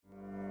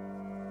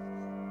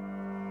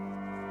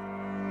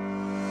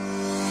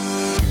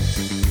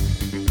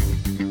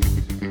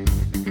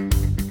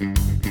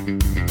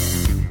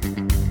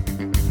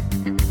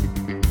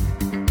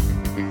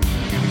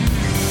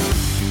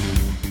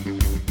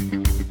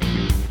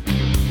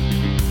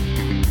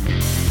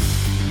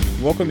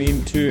welcome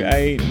into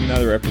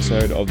another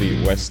episode of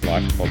the West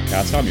Life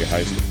Podcast. I'm your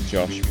host,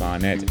 Josh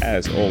Barnett.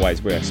 As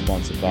always, we are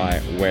sponsored by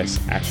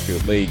West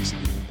Ashfield Leagues,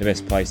 the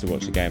best place to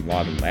watch the game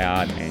live and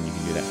loud, and you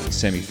can do that for the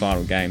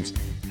semi-final games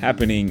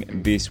happening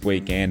this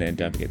weekend. And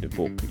don't forget to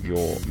book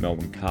your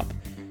Melbourne Cup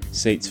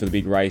seats for the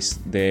big race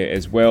there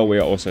as well. We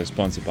are also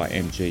sponsored by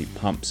MG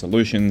Pump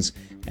Solutions,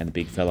 and the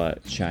big fella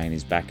Shane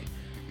is back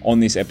on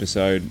this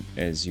episode.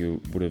 As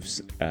you would have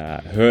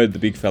heard the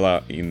big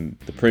fella in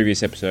the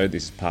previous episode,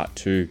 this is part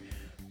 2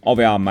 of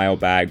our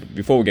mailbag. But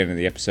before we get into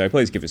the episode,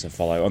 please give us a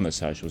follow on the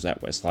socials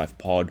at Westlife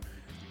Pod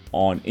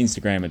on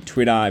Instagram and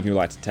Twitter. If you'd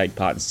like to take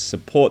part and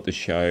support the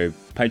show,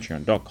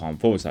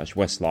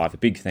 patreon.com/Westlife. A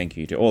big thank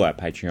you to all our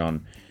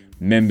Patreon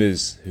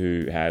members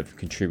who have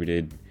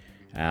contributed,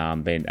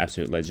 been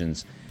absolute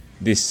legends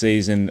this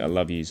season. I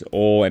love you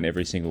all and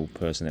every single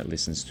person that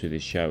listens to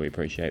this show. We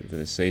appreciate it for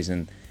this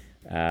season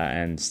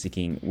and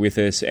sticking with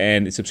us.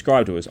 And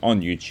subscribe to us on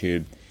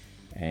YouTube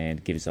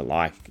and give us a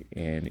like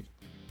and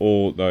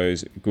all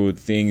those good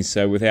things.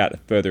 So without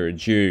further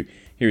ado,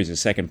 here is the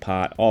second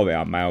part of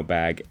our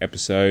mailbag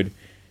episode.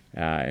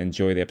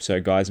 Enjoy the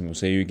episode, guys, and we'll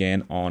see you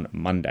again on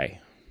Monday.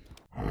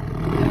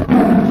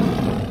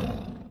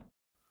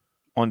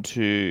 On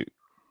to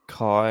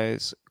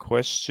Kai's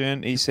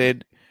question. He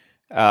said,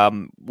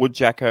 would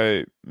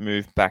Jacko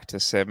move back to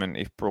 7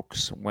 if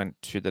Brooks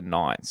went to the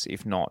Knights?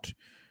 If not,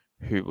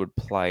 who would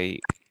play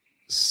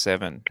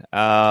 7?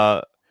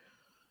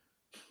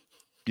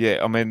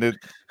 Yeah, I mean,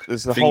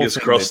 there's the Fingers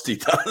whole crossed he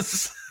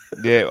does.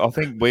 Yeah, I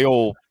think we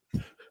all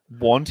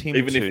want him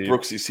Even to. if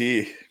Brooks is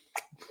here.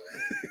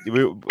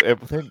 I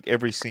think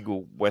every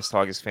single West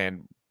Tigers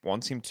fan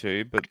wants him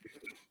to, but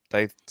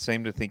they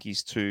seem to think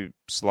he's too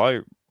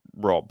slow,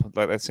 Rob.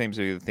 Like, that seems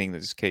to be the thing that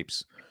just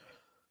keeps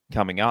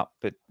coming up.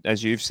 But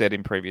as you've said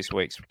in previous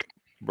weeks,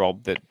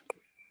 Rob, that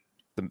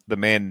the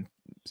man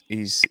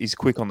is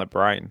quick on the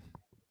brain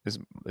as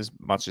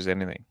much as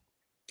anything.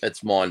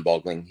 It's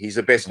mind-boggling. He's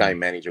the best game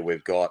manager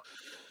we've got.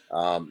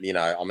 I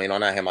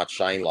know how much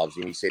Shane loves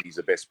him. He said he's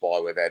the best buy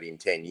we've had in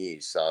 10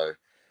 years. So,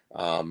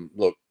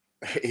 look,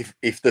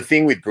 if the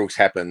thing with Brooks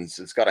happens,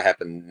 it's got to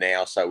happen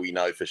now so we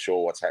know for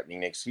sure what's happening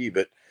next year.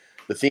 But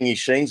the thing is,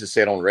 Sheens has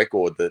said on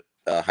record that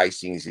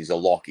Hastings is a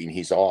lock in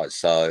his eyes.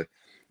 So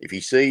if he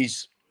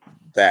sees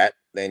that,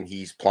 then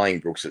he's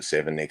playing Brooks at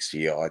 7 next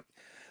year.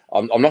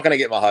 I'm not going to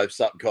get my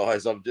hopes up,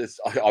 guys. I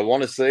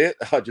want to see it.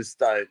 I just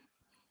don't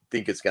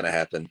think it's going to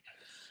happen.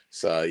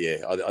 So,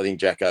 yeah, I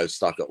think Jacko's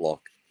stuck at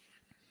lock.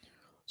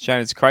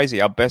 Shane, it's crazy.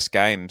 Our best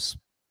games,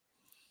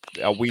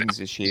 our wins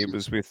this year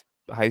was with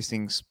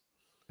Hastings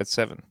at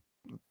 7.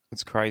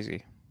 It's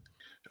crazy.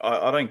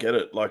 I don't get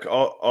it. Like,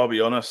 I'll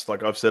be honest.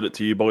 Like, I've said it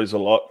to you boys a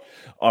lot.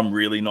 I'm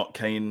really not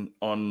keen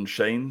on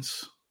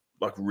Sheens.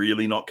 Like,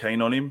 really not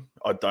keen on him.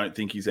 I don't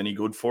think he's any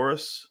good for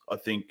us. I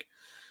think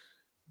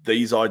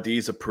these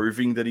ideas are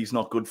proving that he's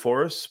not good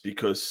for us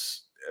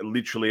because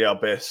literally our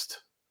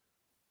best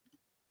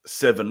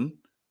 7,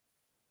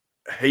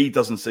 he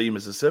doesn't see him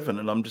as a 7.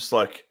 And I'm just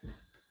like,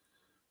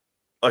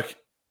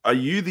 are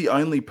you the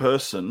only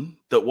person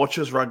that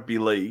watches rugby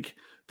league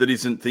that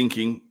isn't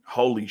thinking,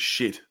 holy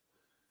shit,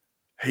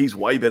 he's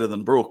way better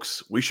than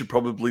Brooks. We should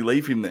probably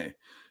leave him there.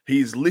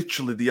 He's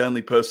literally the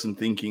only person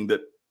thinking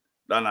that,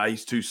 no,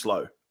 he's too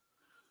slow.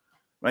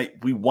 Mate,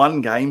 we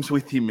won games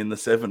with him in the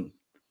 7.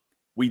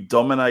 We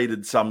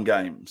dominated some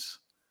games.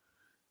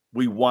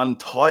 We won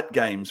tight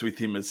games with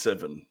him as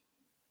 7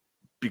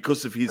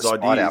 because of his Despite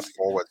ideas. Our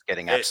forwards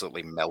getting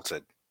absolutely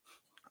melted.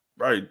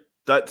 Bro,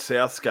 that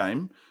Souths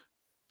game,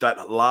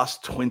 that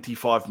last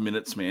 25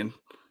 minutes, man,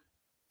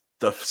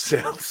 the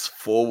Souths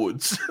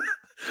forwards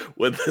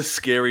were the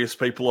scariest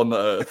people on the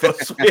earth. I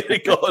swear to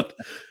God.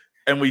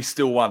 And we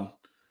still won.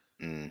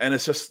 And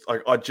it's just,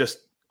 like,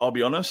 I'll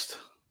be honest,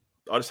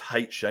 I just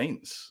hate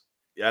Sheens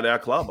at our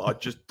club. I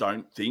just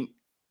don't think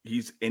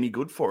he's any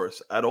good for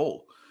us at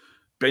all.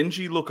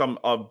 Benji, look, I'm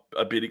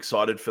a bit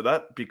excited for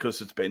that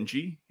because it's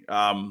Benji.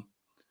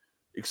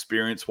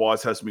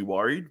 Experience-wise has me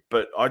worried,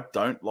 but I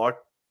don't like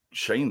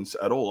Sheens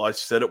at all. I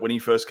said it when he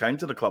first came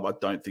to the club. I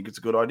don't think it's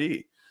a good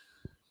idea.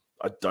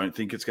 I don't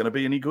think it's going to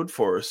be any good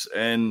for us.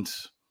 And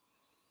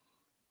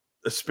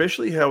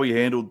especially how he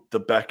handled the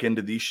back end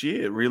of this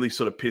year, it really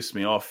sort of pissed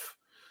me off.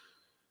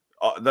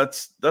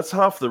 That's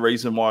half the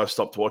reason why I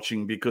stopped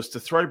watching, because to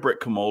throw Brett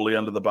Kamali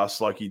under the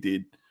bus like he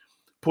did,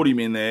 put him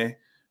in there,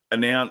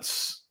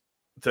 announce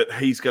that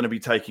he's going to be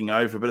taking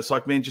over. But it's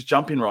like, man, just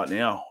jump in right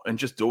now and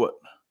just do it.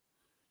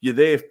 You're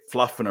there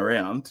fluffing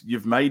around.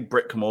 You've made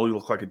Brett Kamali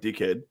look like a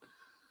dickhead.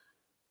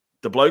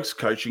 The bloke's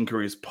coaching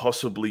career is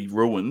possibly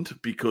ruined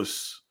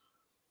because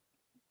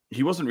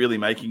he wasn't really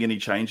making any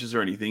changes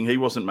or anything. He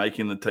wasn't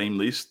making the team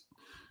list.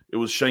 It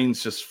was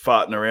Sheens just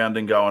farting around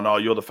and going, oh,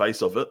 you're the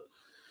face of it.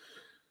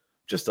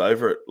 Just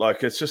over it.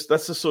 Like, it's just,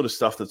 that's the sort of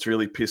stuff that's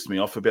really pissed me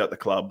off about the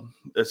club.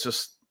 It's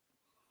just,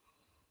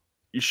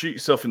 you shoot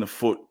yourself in the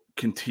foot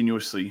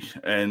continuously.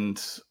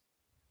 And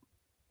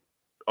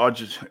I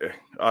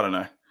don't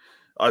know.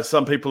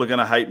 Some people are going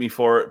to hate me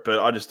for it, but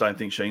I just don't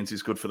think Sheens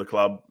is good for the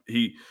club.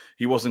 He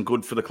wasn't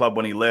good for the club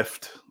when he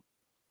left.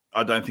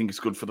 I don't think it's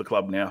good for the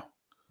club now.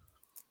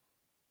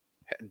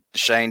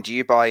 Shane, do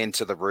you buy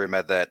into the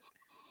rumor that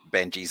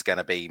Benji's going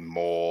to be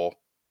more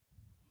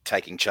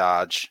taking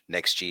charge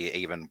next year,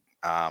 even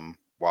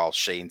while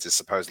Sheens is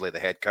supposedly the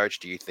head coach?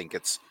 Do you think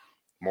it's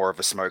more of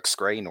a smoke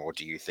screen, or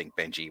do you think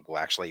Benji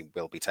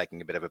will be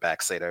taking a bit of a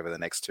backseat over the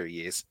next 2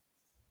 years?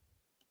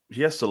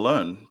 He has to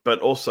learn, but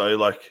also,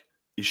 like,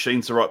 is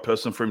Sheens the right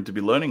person for him to be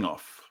learning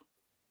off?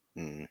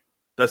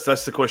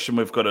 That's the question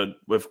we've got to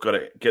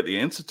get the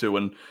answer to.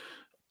 And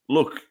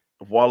look,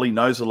 while he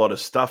knows a lot of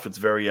stuff, it's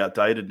very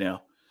outdated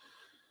now.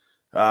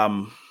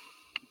 I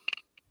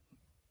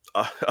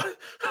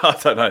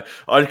don't know.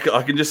 I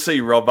can just see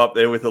Rob up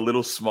there with a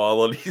little smile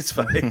on his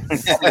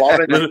face.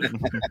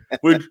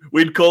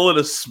 We'd call it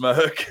a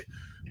smirk,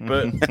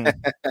 but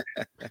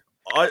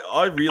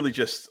I really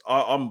just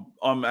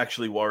I'm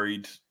actually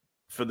worried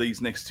for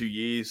these next 2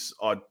 years.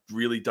 I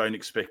really don't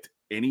expect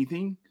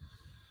anything.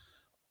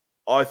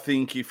 I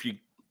think if you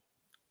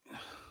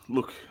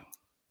look,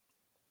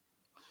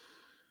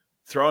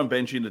 throwing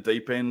Benji in the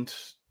deep end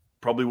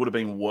probably would have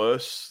been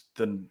worse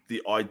than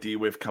the idea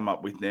we've come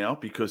up with now,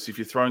 because if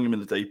you're throwing him in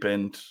the deep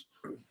end,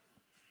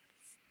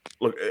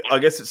 look, I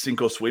guess it's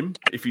sink or swim.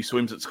 If he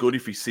swims, it's good.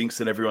 If he sinks,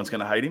 then everyone's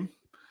going to hate him.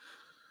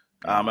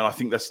 And I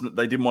think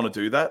they didn't want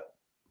to do that.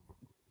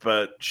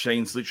 But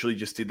Sheens literally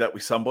just did that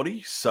with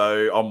somebody.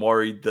 So I'm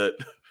worried that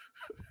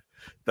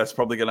that's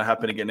probably going to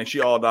happen again next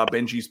year. Oh, no,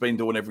 Benji's been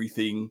doing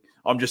everything.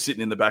 I'm just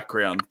sitting in the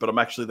background, but I'm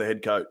actually the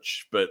head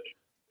coach. But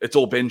it's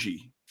all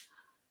Benji.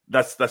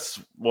 That's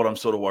what I'm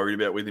sort of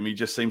worried about with him. He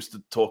just seems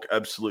to talk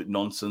absolute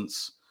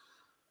nonsense.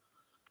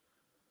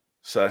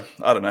 So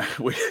I don't know.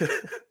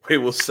 We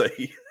will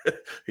see.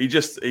 He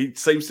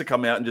seems to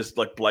come out and just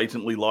like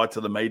blatantly lie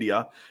to the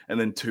media, and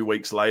then 2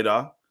 weeks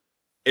later,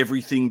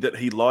 everything that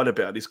he lied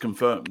about is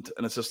confirmed.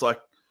 And it's just like,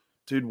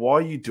 dude, why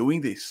are you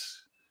doing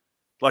this?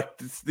 Like,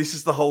 this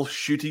is the whole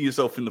shooting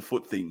yourself in the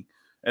foot thing.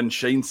 And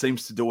Sheen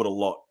seems to do it a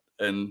lot.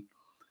 And,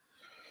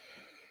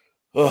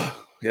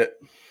 oh, yeah,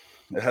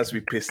 it has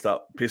me pissed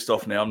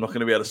off now. I'm not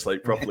going to be able to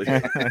sleep properly.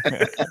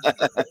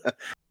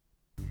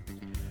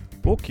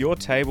 Book your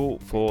table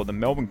for the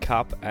Melbourne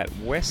Cup at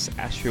West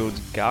Ashfield's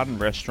Garden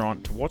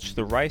Restaurant to watch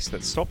the race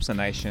that stops the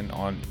nation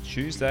on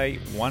Tuesday,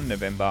 1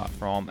 November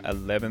from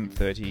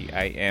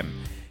 11:30am.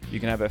 You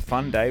can have a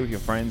fun day with your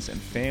friends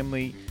and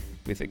family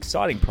with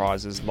exciting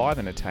prizes, live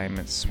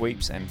entertainment,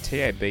 sweeps and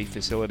TAB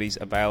facilities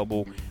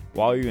available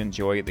while you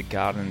enjoy the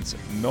Garden's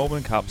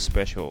Melbourne Cup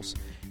specials.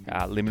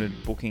 Limited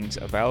bookings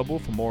available.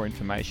 For more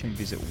information,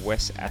 visit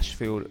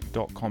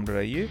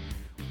westashfield.com.au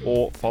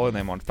or follow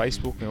them on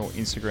Facebook or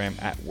Instagram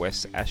at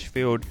West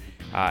Ashfield.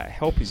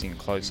 Help is in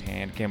close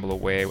hand. Gamble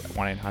Aware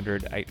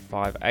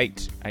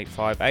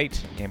 1-800-858-858.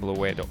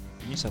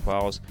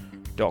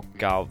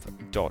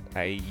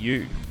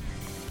 gambleaware.newsouthwales.gov.au.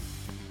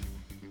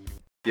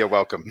 You're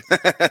welcome.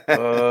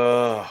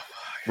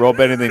 Rob,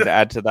 anything to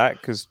add to that?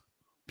 Because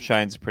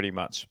Shane's pretty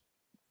much,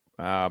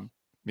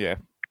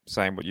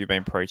 saying what you've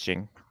been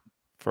preaching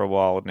for a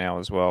while now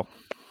as well.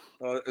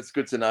 It's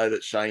good to know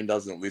that Shane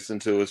doesn't listen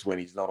to us when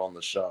he's not on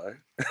the show.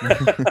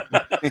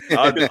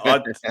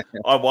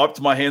 I wiped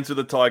my hands with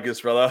the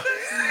Tigers, brother.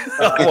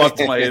 I wiped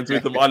my hands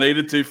with them. I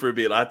needed to for a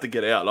bit. I had to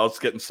get out. I was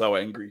getting so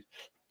angry.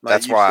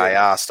 That's why I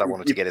asked. I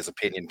wanted to get his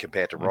opinion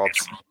compared to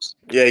Rob's.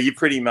 Yeah, you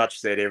pretty much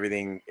said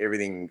everything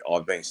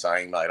I've been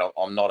saying, mate.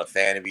 I'm not a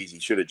fan of his. He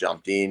should have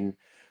jumped in.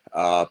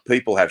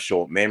 People have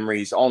short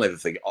memories. I'll never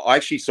forget. I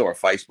actually saw a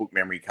Facebook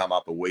memory come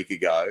up a week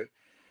ago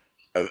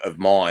of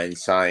mine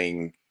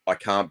saying, I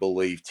can't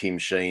believe Tim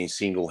Sheen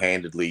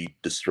single-handedly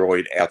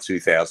destroyed our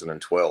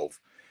 2012.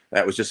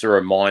 That was just a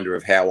reminder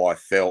of how I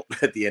felt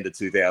at the end of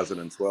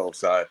 2012.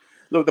 So,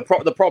 look,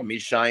 the problem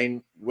is,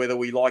 Shane, whether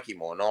we like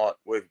him or not,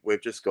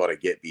 we've just got to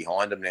get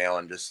behind him now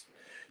and just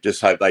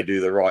hope they do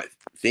the right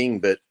thing.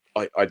 But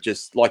I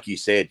just, like you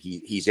said,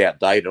 he's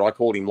outdated. I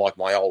called him like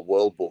my old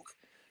world book,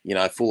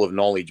 full of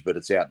knowledge, but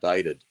it's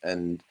outdated.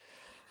 And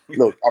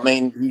look, I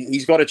mean,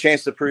 he's got a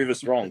chance to prove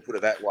us wrong, put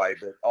it that way.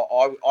 But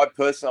I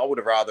personally, I would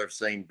have rather have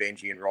seen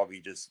Benji and Robbie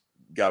just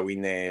go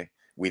in there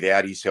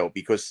without his help,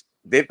 because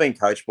they've been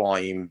coached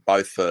by him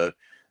both for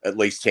at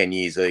least 10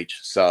 years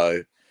each.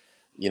 So,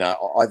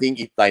 I think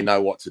if they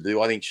know what to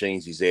do, I think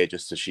Sheens is there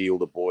just to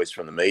shield the boys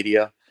from the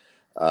media.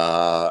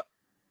 The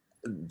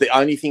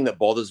only thing that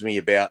bothers me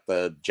about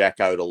the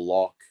Jacko to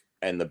lock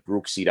and the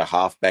Brooksy to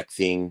halfback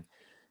thing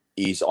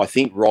is I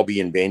think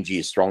Robbie and Benji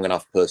are strong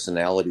enough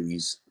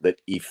personalities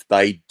that if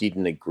they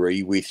didn't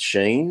agree with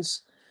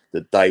Sheens,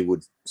 that they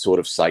would sort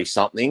of say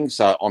something.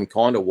 So I'm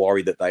kind of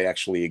worried that they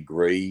actually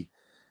agree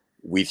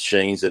with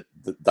Sheens that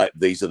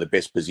these are the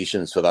best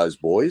positions for those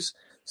boys.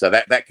 So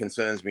that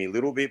concerns me a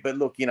little bit. But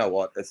look, you know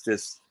what? It's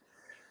just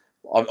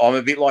I'm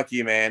a bit like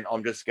you, man.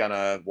 I'm just going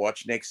to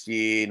watch next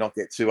year, not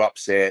get too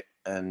upset,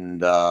 and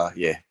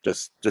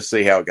just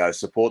see how it goes.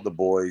 Support the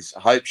boys.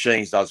 I hope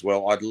Sheens does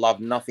well. I'd love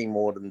nothing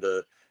more than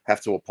to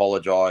have to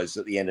apologise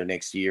at the end of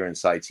next year and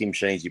say, Tim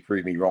Sheens, you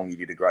proved me wrong. You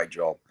did a great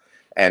job.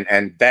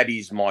 And that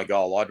is my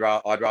goal. I'd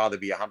rather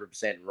be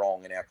 100%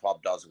 wrong and our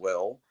club does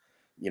well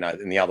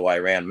and the other way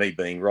around, me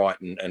being right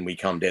and we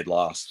come dead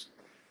last.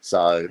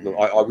 So look,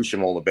 I wish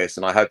them all the best,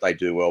 and I hope they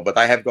do well. But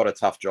they have got a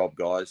tough job,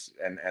 guys,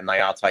 and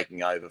they are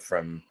taking over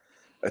from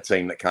a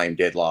team that came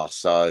dead last.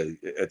 So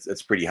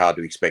it's pretty hard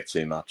to expect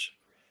too much.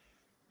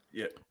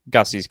 Yeah.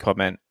 Gussie's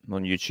comment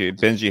on YouTube: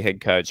 Benji head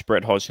coach,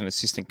 Brett Hodgson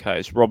assistant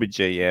coach, Robbie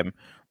GM,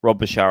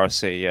 Rob Bashara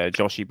CEO,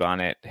 Joshy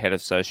Barnett head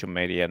of social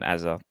media, and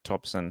Azza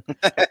Thompson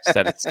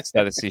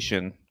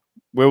statistician.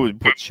 Where would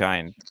we put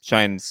Shane?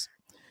 Shane's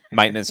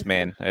maintenance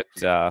man at.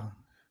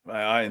 Mate,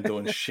 I ain't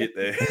doing shit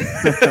there.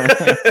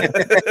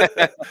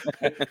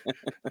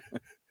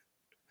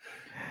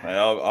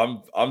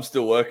 Mate, I'm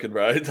still working,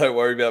 bro. Don't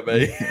worry about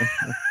me.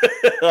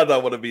 I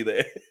don't want to be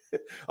there.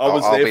 I'll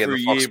there for a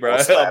year, bro.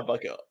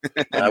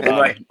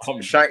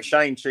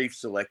 Shane, chief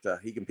selector.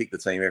 He can pick the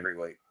team every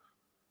week.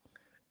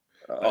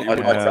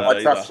 I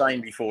trust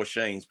Shane before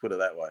Sheen's, put it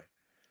that way.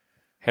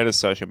 Head of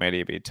social media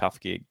would be a tough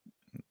gig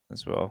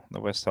as well. The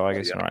West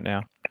Tigers right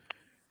now.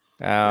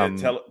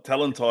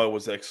 Talentai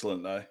was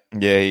excellent, though.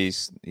 Yeah,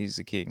 he's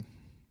the king.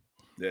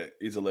 Yeah,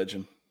 he's a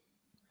legend.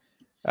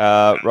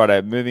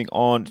 Righto, moving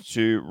on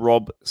to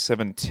Rob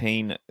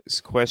 17's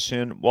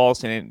question.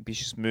 Whilst an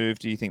ambitious move,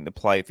 do you think the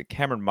play for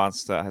Cameron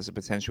Munster has the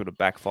potential to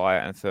backfire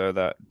and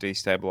further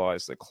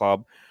destabilise the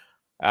club?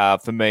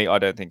 For me, I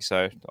don't think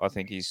so. I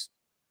think he's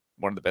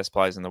one of the best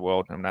players in the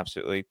world, and I'd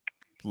absolutely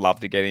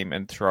love to get him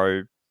and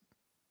throw,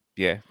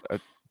 a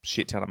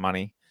shit ton of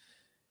money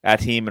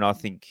at him, and I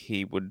think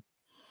he would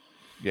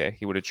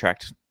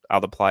attract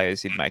other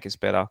players. He'd make us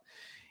better.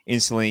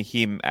 Instantly,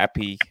 him,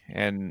 Appy,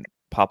 and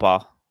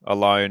Papa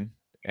alone,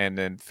 and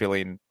then fill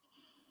in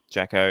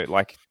Jacko.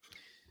 I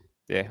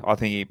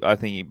think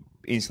he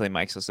instantly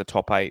makes us a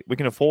top 8. We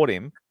can afford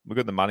him. We've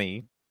got the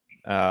money.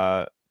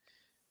 Who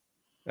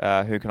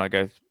can I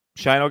go?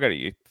 Shane, I'll go to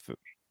you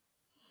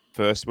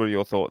first. What are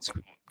your thoughts?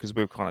 Because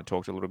we've kind of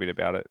talked a little bit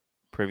about it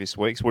previous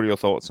weeks. What are your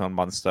thoughts on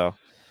Munster?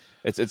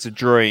 It's a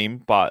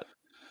dream, but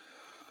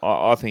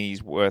I think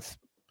he's worth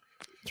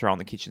throwing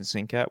the kitchen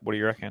sink at. What do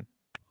you reckon?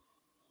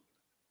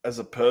 As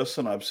a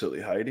person, I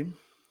absolutely hate him.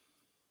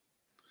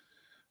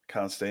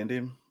 Can't stand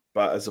him.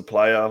 But as a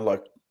player,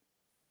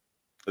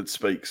 it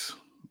speaks.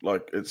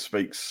 It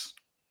speaks.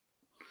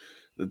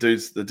 The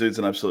dude's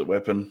an absolute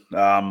weapon.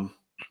 The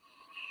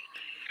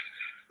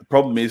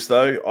problem is,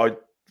 though,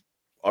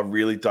 I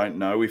really don't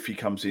know if he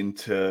comes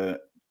into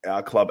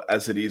our club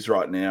as it is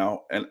right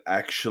now and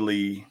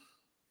actually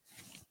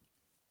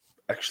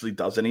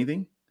does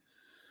anything.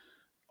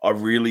 I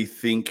really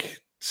think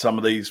some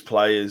of these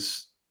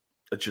players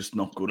are just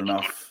not good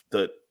enough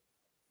that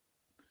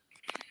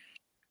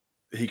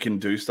he can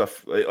do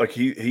stuff.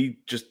 He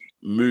just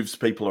moves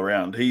people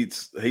around.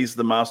 He's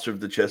the master of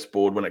the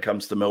chessboard when it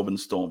comes to Melbourne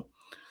Storm.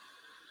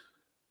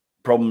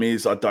 Problem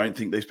is, I don't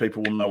think these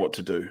people will know what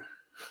to do.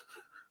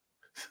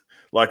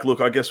 Look,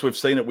 I guess we've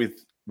seen it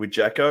with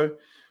Jacko.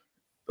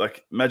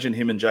 Imagine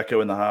him and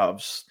Jacko in the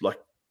halves.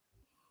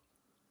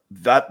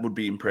 That would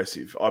be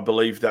impressive. I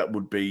believe that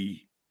would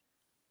be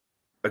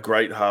a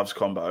great halves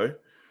combo.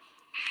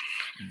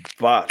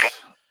 But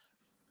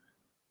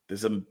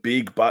there's a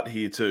big but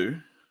here too.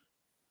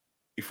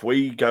 If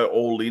we go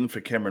all in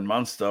for Cameron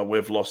Munster,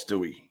 we've lost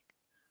Dewey.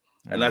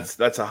 And that's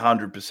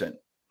 100%.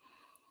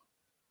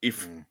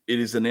 If it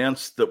is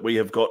announced that we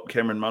have got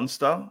Cameron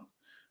Munster,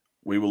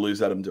 we will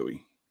lose Adam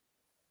Dewey.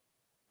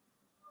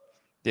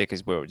 Yeah,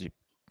 because where would you?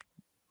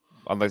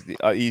 Unless he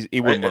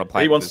wouldn't want to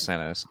play with the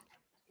centres.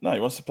 No, he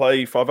wants to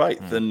play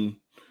 5'8". And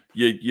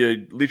you're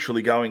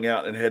literally going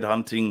out and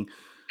headhunting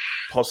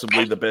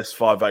possibly the best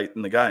 5'8"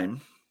 in the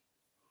game.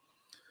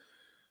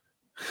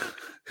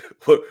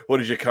 What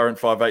does your current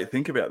 5'8"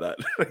 think about that?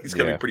 He's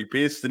going to be pretty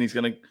pissed,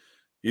 and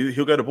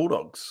he'll go to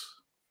Bulldogs.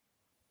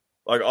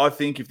 I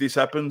think if this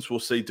happens, we'll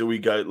see Dewey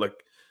go.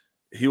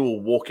 He'll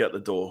walk out the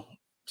door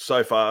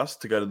so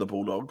fast to go to the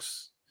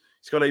Bulldogs.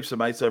 He's got heaps of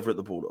mates over at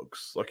the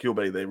Bulldogs. He'll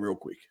be there real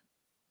quick.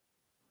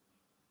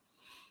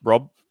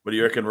 Rob, what do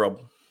you reckon,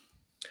 Rob?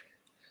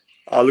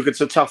 Look,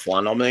 it's a tough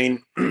one. I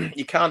mean,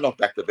 you can't knock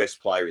back the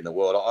best player in the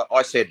world.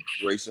 I said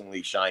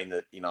recently, Shane,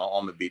 that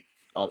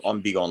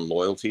I'm big on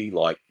loyalty.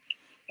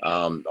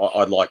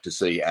 I'd like to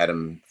see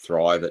Adam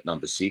thrive at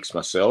number 6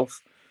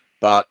 myself.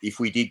 But if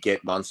we did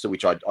get Munster,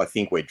 which I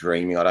think we're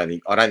dreaming, I don't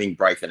think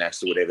Braithen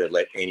Astor would ever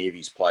let any of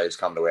his players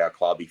come to our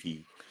club if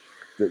he,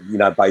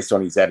 based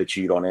on his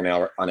attitude on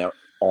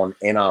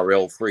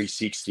NRL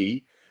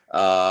 360.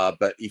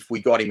 But if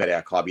we got him at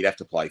our club, he'd have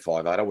to play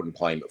 5'8". I wouldn't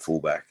play him at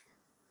fullback.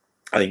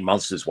 I think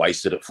Munster's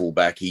wasted at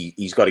fullback.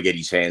 He's got to get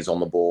his hands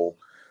on the ball.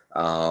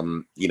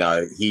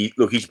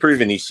 He's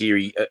proven this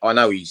year. I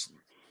know he's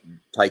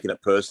taken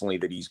it personally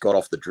that he's got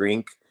off the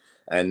drink,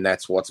 and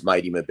that's what's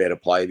made him a better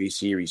player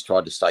this year. He's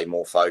tried to stay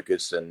more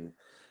focused, and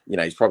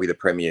he's probably the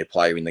premier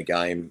player in the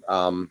game.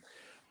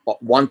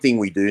 One thing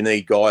we do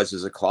need, guys,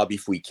 as a club,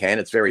 if we can,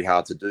 it's very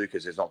hard to do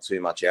because there's not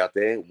too much out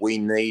there. We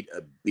need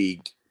a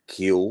big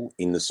kill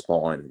in the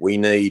spine. We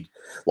need,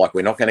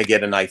 we're not going to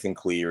get a Nathan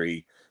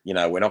Cleary.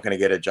 we're not going to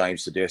get a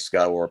James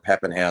Tedesco or a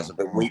Pappenhausen,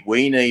 but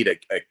we need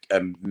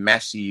a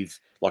massive,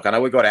 like, I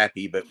know we've got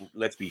Appy, but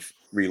let's be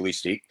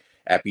realistic.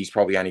 Appy's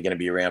probably only going to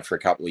be around for a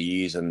couple of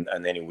years and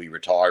then he'll be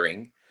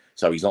retiring.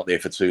 So he's not there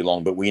for too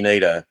long, but we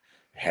need a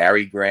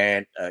Harry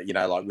Grant,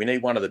 we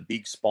need one of the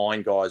big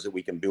spine guys that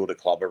we can build a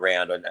club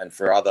around and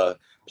for other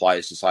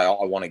players to say, I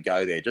want to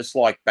go there. Just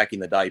like back in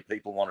the day,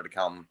 people wanted to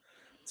come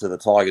to the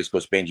Tigers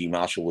because Benji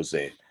Marshall was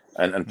there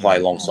and play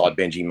alongside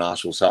Benji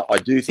Marshall. So I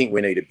do think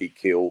we need a big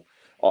kill.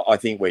 I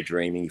think we're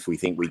dreaming if we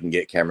think we can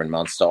get Cameron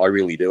Munster. I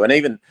really do. And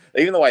even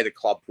the way the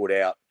club put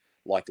out,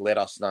 like, let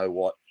us know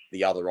what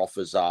the other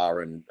offers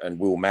are and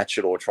we'll match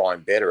it or try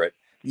and better it.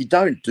 You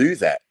don't do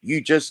that. You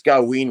just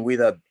go in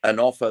with an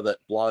offer that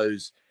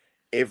blows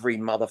every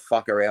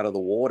motherfucker out of the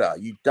water.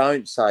 You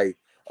don't say,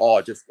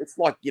 it's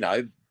like,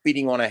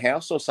 bidding on a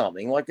house or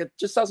something. Like, it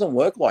just doesn't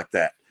work like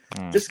that.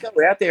 Just go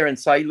out there and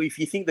say, if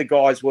you think the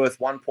guy's worth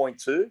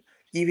 1.2,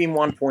 give him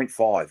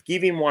 1.5,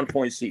 give him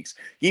 1.6,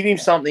 give him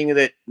something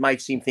that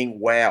makes him think,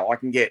 wow, I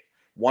can get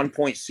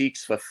 1.6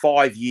 for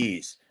 5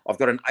 years. I've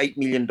got an $8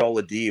 million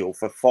deal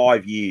for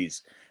 5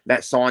 years.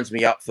 That signs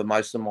me up for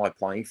most of my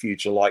playing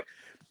future. Like,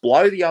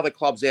 blow the other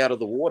clubs out of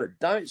the water.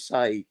 Don't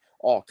say,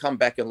 come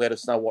back and let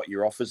us know what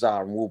your offers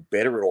are and we'll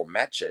better it or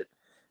match it.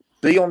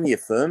 Be on the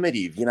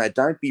affirmative.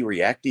 Don't be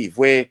reactive.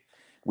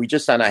 We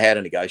just don't know how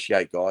to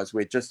negotiate, guys.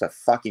 We're just a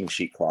fucking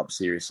shit club,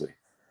 seriously.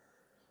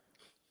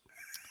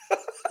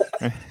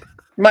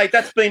 Mate,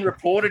 that's been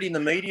reported in the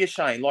media,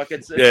 Shane. Like, I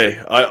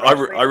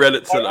read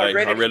it today. I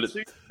read it in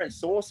 2 different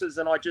sources,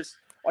 and I just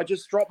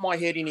dropped my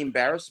head in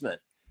embarrassment.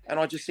 And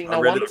I just think,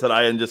 I read it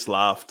today and just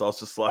laughed. I was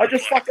just like, I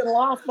just fucking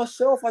laughed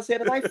myself. I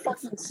said, are they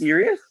fucking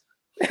serious?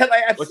 Are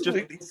they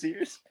absolutely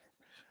serious?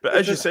 But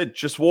as you said,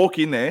 just walk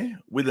in there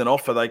with an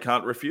offer they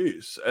can't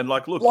refuse, and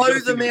look, blow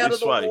them out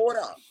of the water.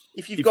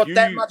 If you've got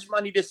that much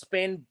money to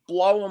spend,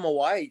 blow them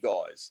away,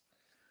 guys.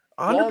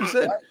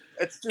 100%.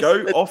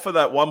 Offer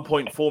that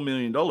 $1.4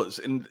 million.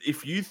 And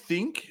if you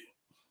think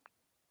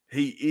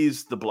he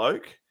is the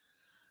bloke,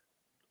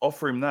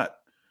 offer him that.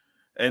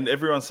 And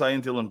everyone's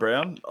saying Dylan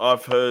Brown.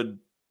 I've heard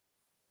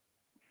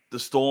the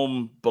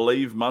Storm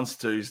believe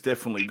Munster is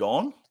definitely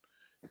gone,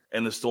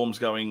 and the Storm's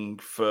going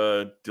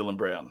for Dylan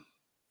Brown.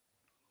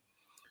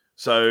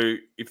 So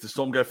if the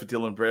Storm go for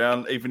Dylan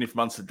Brown, even if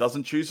Munster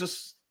doesn't choose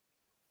us,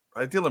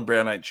 Dylan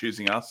Brown ain't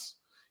choosing us.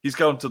 He's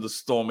going to the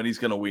Storm and he's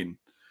going to win.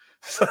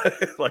 So,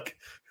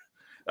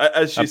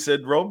 as you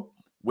said, Rob,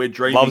 we're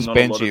dreaming on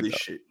Benji, a lot of this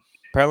shit.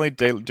 Apparently,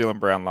 Dylan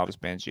Brown loves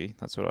Benji.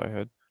 That's what I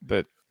heard.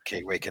 But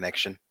Kiwi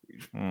connection.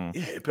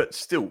 Yeah, but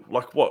still,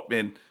 what,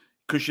 man?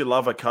 Because you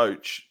love a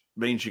coach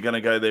means you're going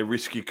to go there,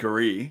 risk your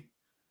career,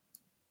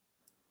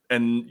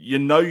 and you're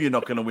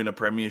not going to win a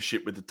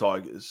premiership with the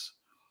Tigers.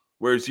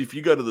 Whereas if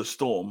you go to the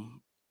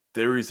Storm,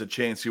 there is a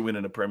chance you're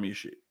winning a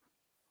premiership.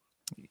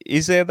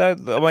 Is there though?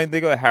 I mean,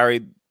 they got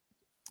Harry.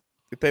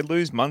 If they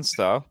lose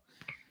Munster,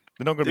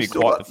 they're not going to be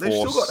quite the force. They've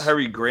still got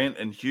Harry Grant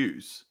and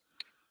Hughes.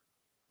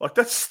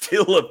 That's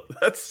still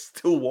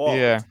wild.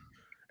 Yeah,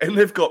 and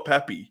they've got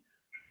Pappy,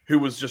 who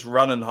was just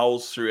running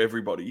holes through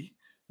everybody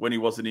when he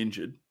wasn't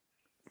injured.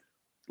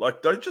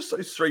 Don't just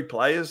those 3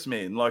 players,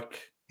 man.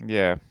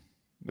 Yeah.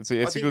 I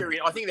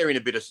think they're in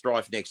a bit of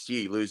strife next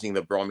year, losing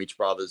the Bromwich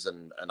brothers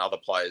and other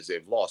players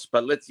they've lost.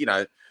 But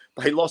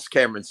they lost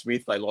Cameron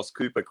Smith, they lost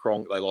Cooper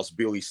Cronk, they lost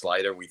Billy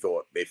Slater, and we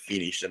thought they're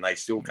finished, and they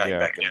still came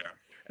back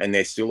and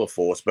they're still a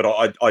force. But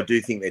I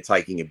do think they're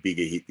taking a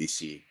bigger hit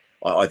this year.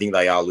 I think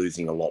they are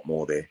losing a lot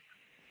more there.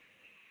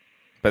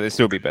 But they'll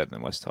still be better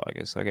than West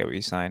Tigers. I get what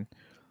you're saying.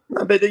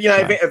 No, but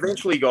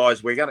eventually,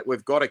 guys,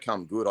 we've got to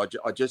come good.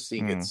 I just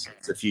think it's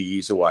a few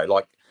years away.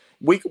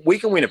 We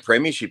can win a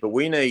premiership, but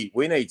we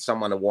need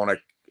someone to want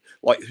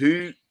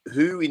to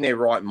who in their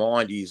right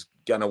mind is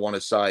going to want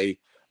to say,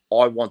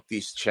 I want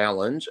this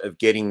challenge of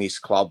getting this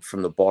club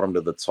from the bottom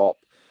to the top.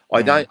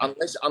 I don't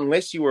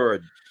unless you were a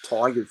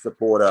Tigers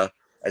supporter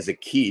as a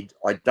kid.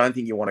 I don't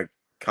think you want to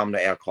come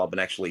to our club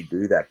and actually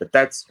do that. But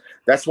that's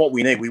what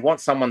we need. We want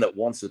someone that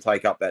wants to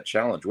take up that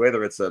challenge,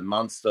 whether it's a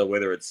Munster,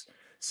 whether it's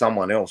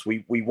someone else.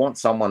 We want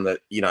someone that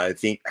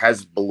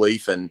has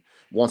belief and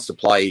wants to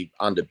play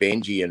under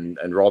Benji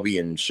and Robbie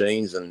and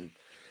Sheens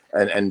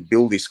and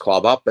build this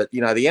club up. But, the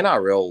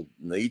NRL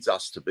needs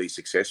us to be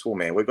successful,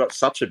 man. We've got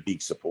such a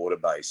big supporter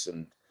base.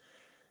 And,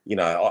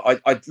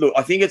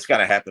 I think it's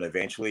going to happen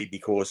eventually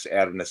because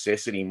out of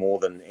necessity more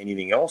than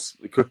anything else.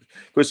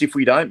 Because if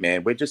we don't,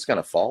 man, we're just going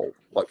to fold.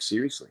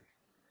 Seriously.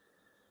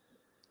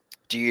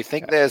 Do you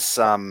think there's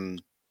some,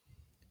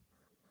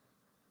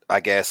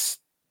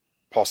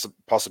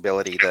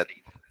 possibility that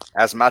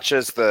as much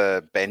as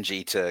the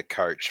Benji to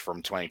coach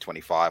from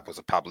 2025 was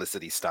a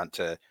publicity stunt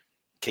to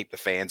keep the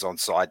fans on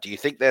side, do you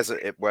think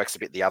it works a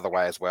bit the other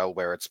way as well,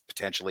 where it's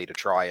potentially to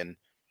try and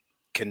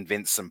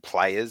convince some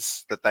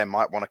players that they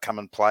might want to come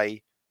and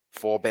play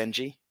for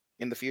Benji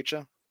in the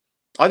future?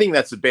 I think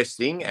that's the best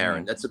thing,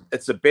 Aaron.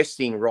 It's the best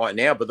thing right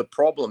now. But the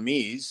problem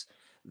is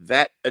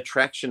that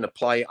attraction to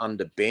play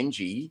under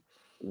Benji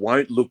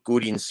won't look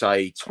good in,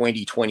 say,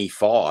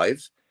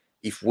 2025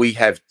 if we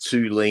have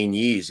 2 lean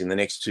years in the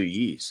next 2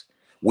 years.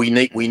 We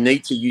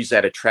need to use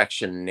that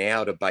attraction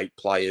now to bait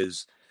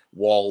players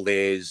while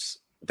there's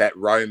that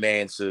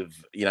romance of,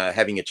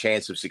 having a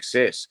chance of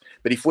success.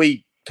 But if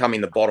we come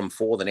in the bottom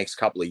 4 the next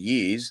couple of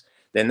years,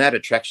 then that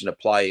attraction to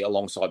play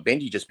alongside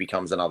Benji just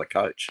becomes another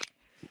coach.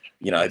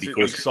 Because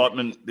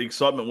the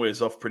excitement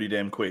wears off pretty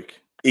damn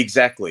quick.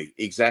 Exactly.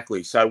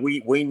 So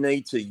we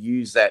need to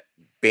use that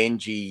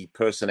Benji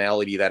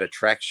personality, that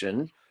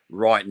attraction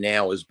right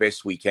now as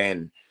best we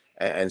can,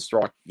 and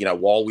strike,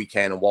 while we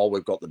can and while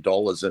we've got the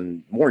dollars,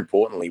 and more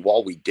importantly,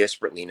 while we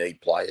desperately need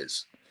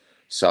players.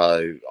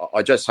 So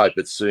I just hope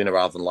it's sooner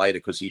rather than later,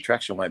 because the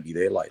attraction won't be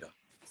there later.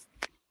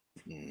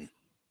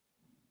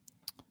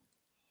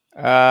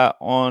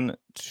 On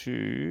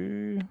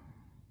to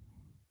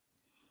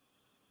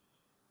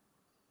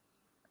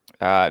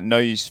No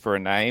Use for a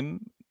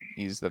Name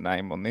is the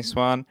name on this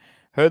one.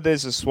 Heard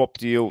there's a swap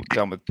deal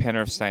done with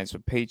Penrith Stains for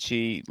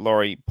Peachy.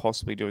 Laurie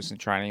possibly doing some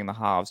training in the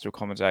halves to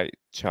accommodate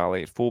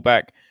Charlie at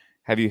fullback.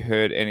 Have you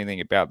heard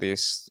anything about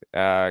this?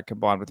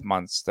 Combined with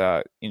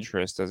Munster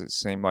interest, does it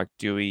seem like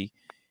Dewey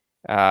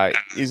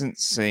isn't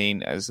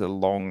seen as a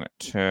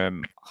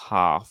long-term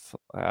half?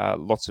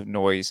 Lots of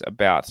noise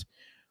about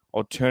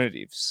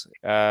alternatives.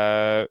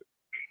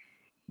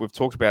 We've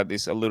talked about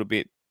this a little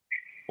bit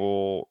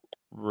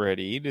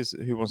already.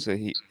 Who wants to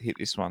hit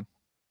this one?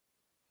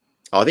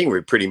 I think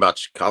we've pretty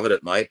much covered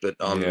it, mate. But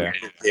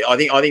I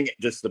think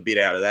just the bit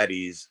out of that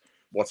is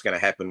what's going to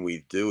happen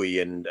with Dewey.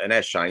 And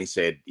as Shane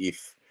said,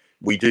 if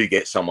we do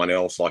get someone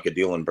else like a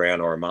Dylan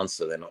Brown or a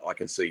Munster, then I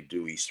can see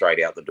Dewey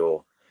straight out the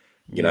door.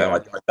 I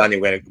don't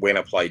think we're going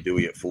to play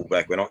Dewey at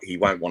fullback. He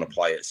won't want to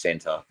play at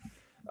centre.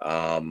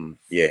 I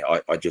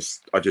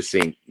just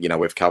think,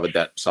 we've covered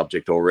that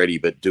subject already,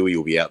 but Dewey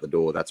will be out the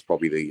door. That's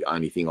probably the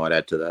only thing I'd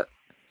add to that.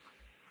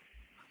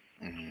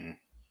 Mm-hmm.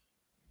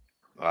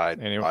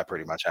 I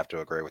pretty much have to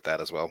agree with that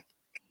as well.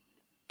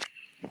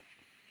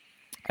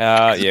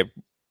 We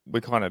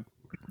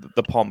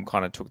the POM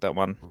kind of took that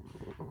one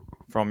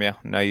from you.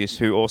 No Use,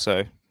 who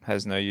also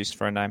has no use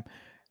for a name.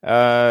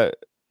 Righto,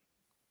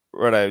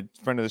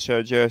 friend of the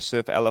show,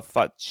 Joseph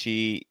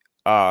Alafaci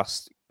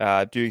asked,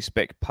 do you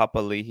expect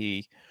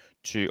Papali'i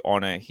to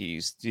honour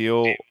his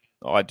deal?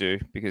 I do,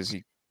 because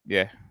he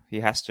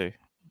has to.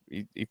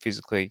 He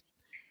physically,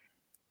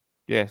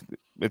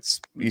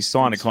 he's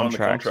signed a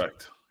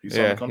contract. He's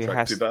signed a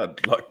contract. Too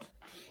bad.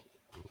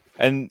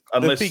 And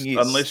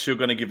unless you're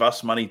going to give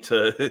us money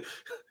to,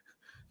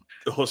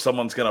 or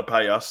someone's going to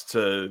pay us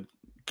to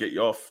get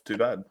you off, too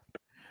bad.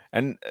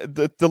 And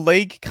the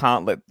league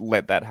can't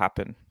let that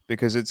happen,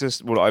 because it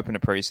just will open a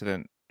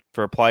precedent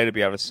for a player to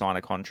be able to sign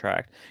a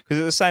contract. Because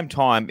at the same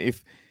time,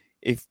 if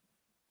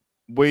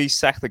we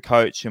sacked the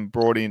coach and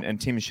brought in, and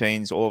Tim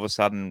Sheens all of a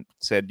sudden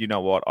said, you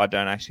know what, I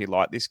don't actually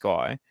like this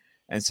guy,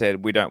 and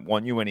said, we don't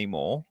want you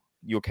anymore,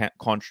 your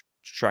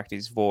contract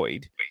is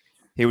void,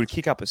 he would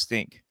kick up a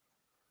stink.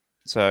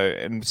 So,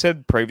 and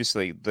said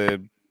previously,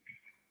 the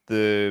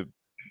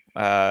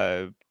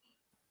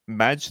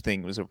Madge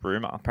thing was a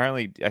rumor.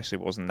 Apparently, he actually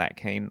wasn't that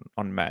keen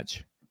on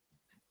Madge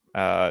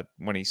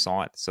when he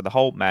signed. So the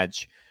whole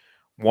Madge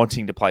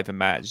wanting to play for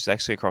Madge is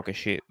actually a crock of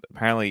shit.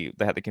 Apparently,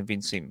 they had to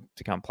convince him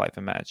to come play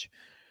for Madge.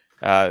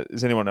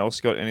 Has anyone else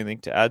got anything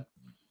to add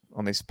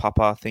on this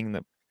Papa thing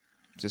that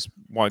just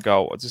won't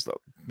go? Just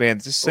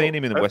seeing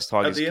him in the West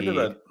Tigers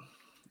gear.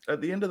 At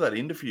the end of that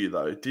interview,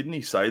 though, didn't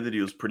he say that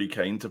he was pretty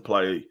keen to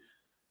play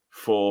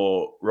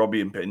for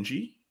Robbie and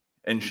Benji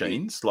and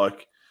Sheens?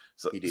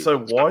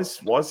 So why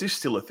is this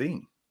still a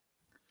thing?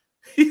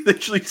 He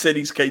literally said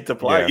he's keen to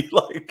play.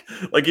 Yeah.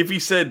 Like if he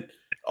said,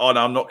 "Oh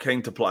no, I'm not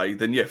keen to play,"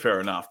 then yeah, fair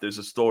enough. There's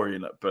a story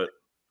in it, but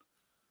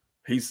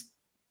he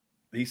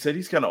said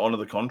he's going to honour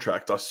the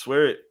contract. I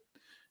swear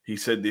he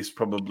said this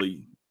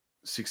probably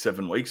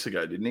 6-7 weeks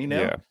ago, didn't he? Now.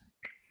 Yeah.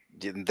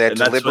 They're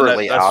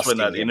deliberately asking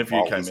him interview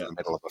while he's in the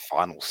middle of a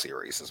final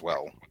series as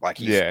well. Like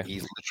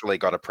he's literally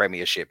got a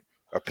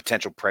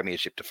potential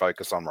premiership to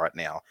focus on right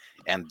now,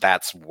 and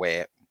that's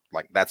when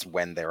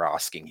they're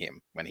asking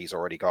him, when he's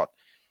already got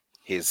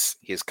his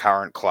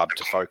current club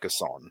to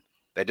focus on.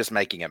 They're just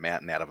making a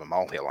mountain out of a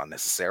molehill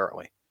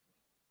unnecessarily.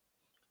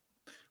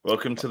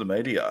 Welcome to the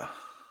media.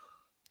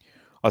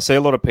 I see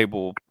a lot of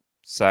people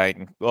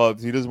saying, "Oh,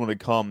 if he doesn't want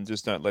to come,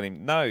 just don't let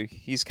him." No,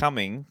 he's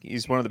coming.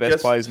 He's one of the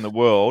best players in the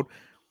world.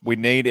 We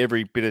need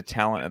every bit of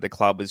talent at the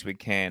club as we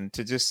can.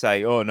 To just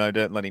say, "Oh no,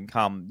 don't let him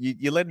come,"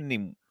 you're letting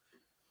him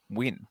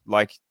win.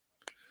 Like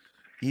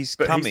he's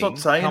coming. He's not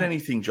saying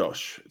anything,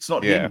 Josh. It's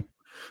not him.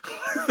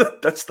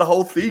 That's the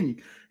whole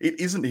thing. It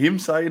isn't him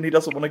saying he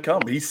doesn't want to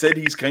come. He said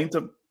he's keen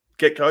to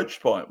get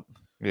coached by him.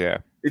 Yeah.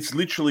 It's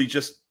literally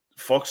just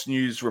Fox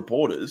News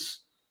reporters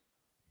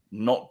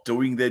not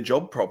doing their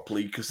job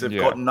properly because they've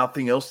got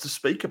nothing else to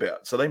speak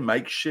about. So they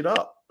make shit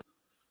up.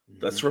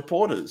 That's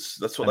reporters.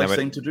 That's what they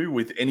seem to do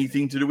with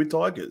anything to do with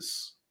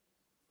Tigers.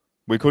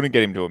 We couldn't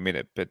get him to admit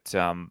it, but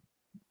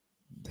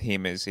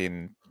him as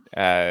in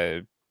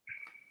who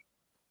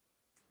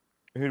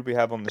did we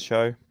have on the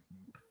show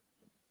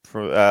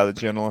for the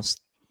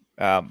journalist?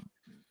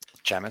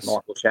 Chamis.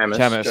 Michael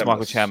Chamis.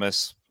 Michael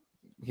Chamis.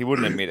 He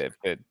wouldn't admit it,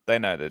 but they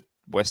know that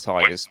West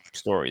Tigers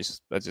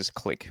stories are just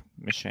click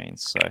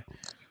machines. So,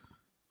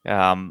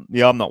 I'm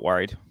not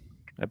worried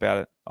about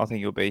it. I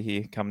think you'll be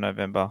here come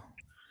November.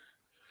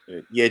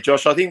 Yeah,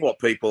 Josh, I think what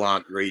people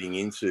aren't reading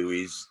into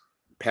is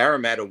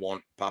Parramatta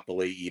want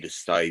Papali'i to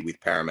stay with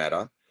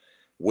Parramatta.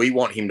 We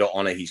want him to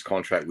honour his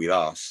contract with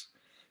us.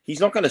 He's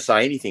not going to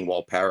say anything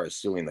while Parra is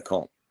still in the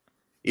comp.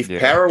 If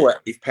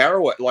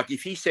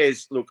he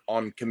says, look,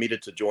 I'm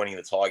committed to joining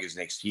the Tigers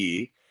next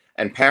year,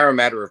 and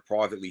Parramatta have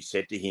privately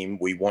said to him,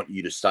 we want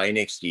you to stay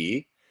next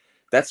year,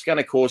 that's going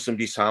to cause some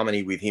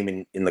disharmony with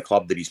him in the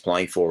club that he's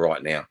playing for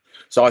right now.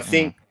 So I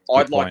think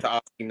I'd like to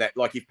ask him that,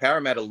 like, if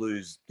Parramatta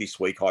lose this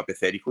week,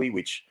 hypothetically,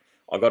 which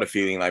I got a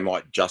feeling they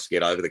might just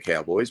get over the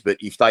Cowboys, but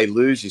if they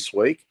lose this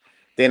week,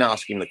 then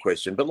ask him the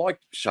question. But like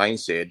Shane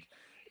said,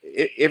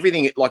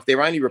 everything, like,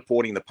 they're only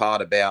reporting the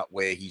part about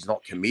where he's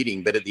not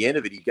committing, but at the end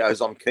of it, he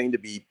goes, I'm keen to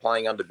be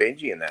playing under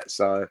Benji and that.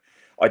 So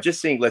I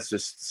just think let's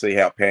just see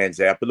how it pans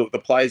out. But look, the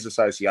Players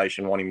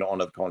Association want him to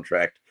honour the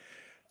contract.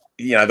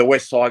 You know, the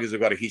West Tigers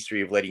have got a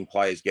history of letting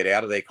players get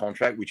out of their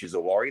contract, which is a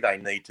worry. They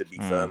need to be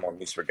firm on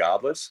this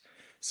regardless.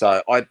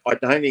 So I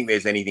don't think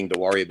there's anything to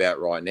worry about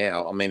right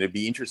now. I mean, it'd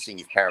be interesting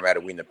if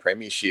Parramatta win the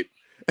premiership,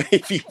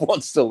 if he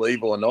wants to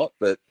leave or not.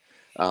 But,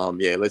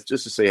 let's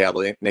just see how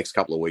the next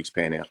couple of weeks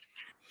pan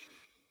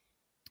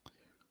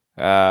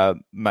out.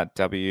 Matt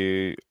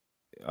W.,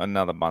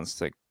 another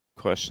Munster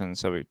question.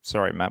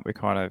 Sorry, Matt, we're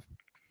kind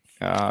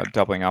of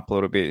doubling up a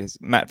little bit. It's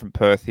Matt from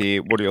Perth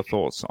here. What are your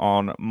thoughts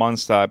on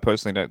Munster? I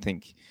personally don't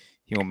think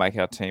he will make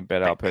our team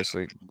better. I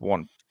personally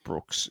want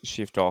Brooks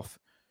shift off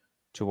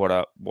to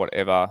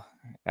wherever,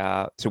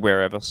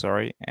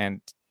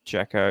 and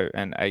Jacko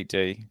and AD.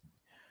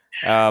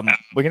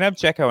 We can have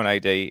Jacko and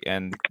AD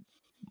and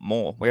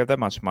more. We have that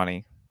much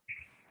money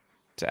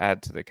to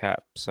add to the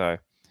cap. So,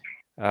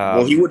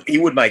 he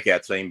would make our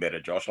team better,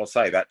 Josh. I'll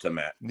say that to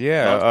Matt.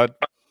 Yeah,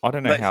 I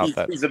don't know how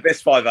he's the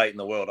best 5'8" in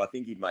the world. I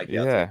think he'd make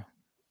our team.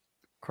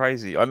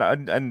 Crazy.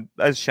 And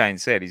as Shane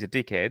said, he's a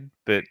dickhead,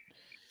 but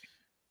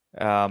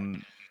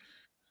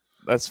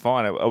that's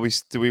fine. Are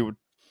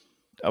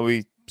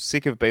we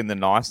sick of being the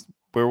nice?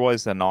 We're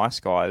always the nice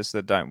guys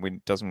that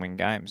doesn't win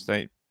games.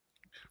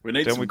 We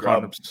need some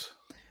grubs.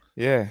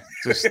 I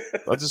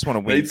just want to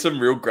win. We need some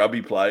real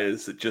grubby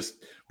players that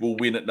just will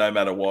win it no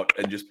matter what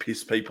and just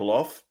piss people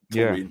off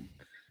to win.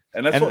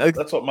 And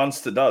that's what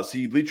Munster does.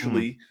 He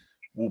literally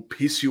will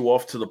piss you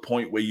off to the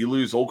point where you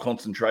lose all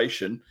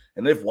concentration,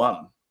 and they've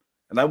won.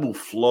 And they will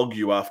flog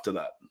you after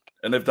that.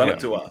 And they've done it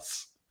to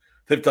us.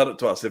 They've done it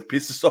to us. They've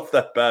pissed us off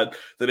that bad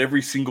that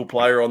every single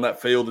player on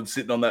that field and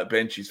sitting on that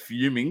bench is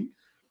fuming,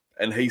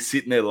 and he's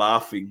sitting there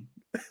laughing,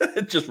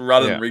 just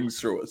running rings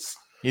through us.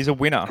 He's a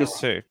winner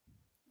too.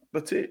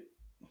 That's it.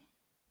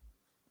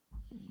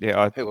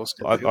 Yeah, I think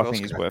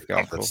he's worth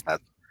going for.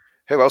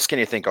 Who else can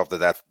you think of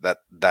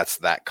that's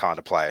that kind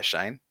of player,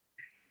 Shane?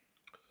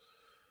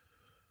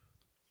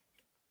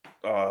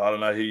 I don't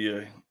know who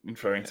you're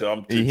referring to.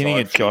 Are you hitting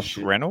at Josh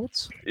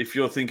Reynolds? If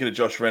you're thinking of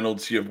Josh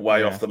Reynolds, you're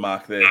way off the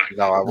mark there.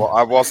 No,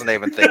 I wasn't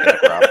even thinking of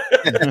Grub.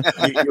 You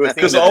were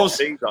thinking of the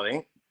cheese, I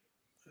think.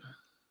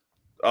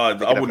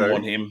 I wouldn't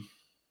want him.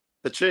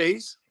 The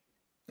cheese?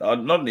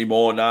 Not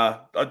anymore, nah.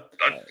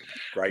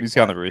 Great. He's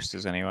going to the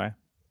Roosters anyway.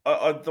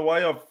 I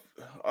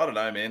don't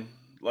know, man.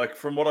 Like,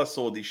 from what I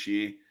saw this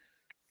year,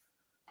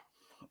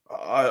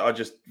 I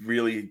just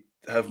really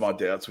have my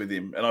doubts with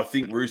him. And I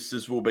think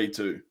Roosters will be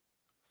too.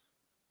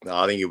 No,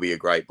 I think he'll be a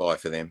great buy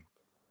for them.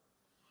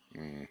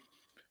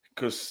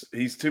 Because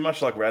he's too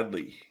much like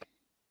Radley.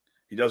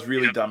 He does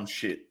really dumb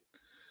shit.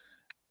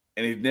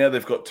 And now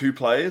they've got two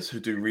players who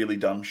do really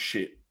dumb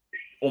shit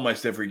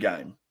almost every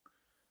game.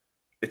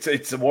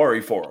 It's a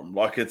worry for him.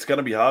 Like, it's going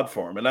to be hard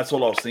for him. And that's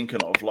all I was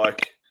thinking of.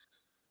 Like,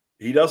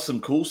 he does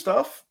some cool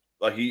stuff.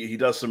 Like, he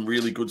does some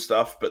really good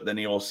stuff, but then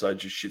he also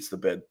just shits the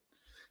bed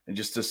and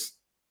just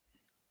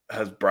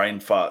has brain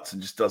farts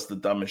and just does the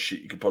dumbest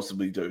shit you could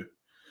possibly do.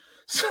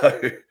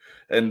 So,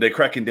 and they're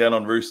cracking down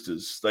on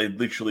Roosters. They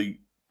literally,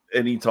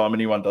 anytime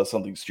anyone does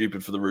something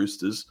stupid for the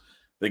Roosters,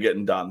 they're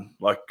getting done.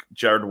 Like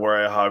Jared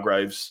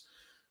Warrior-Hargraves,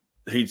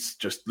 he's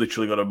just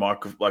literally got a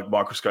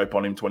microscope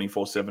on him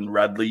 24/7.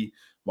 Radley,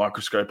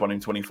 microscope on him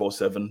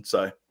 24/7.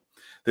 So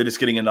they're just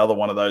getting another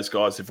one of those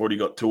guys. They've already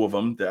got two of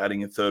them. They're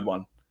adding a third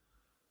one.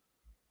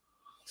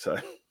 So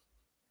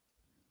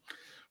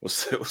we'll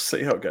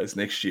see how it goes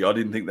next year. I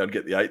didn't think they'd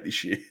get the 8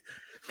 this year.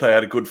 They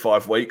had a good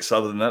 5 weeks.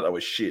 Other than that, they were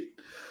shit.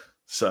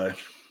 So,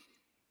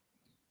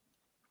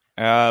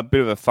 a bit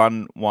of a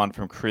fun one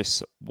from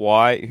Chris.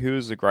 Who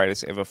is the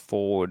greatest ever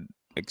forward,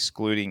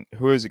 excluding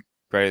who is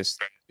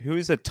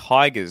the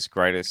Tigers'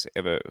 greatest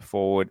ever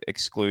forward,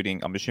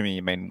 excluding? I'm assuming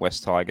you mean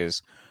West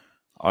Tigers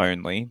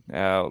only.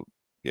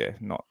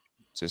 Not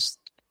just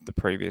the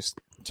previous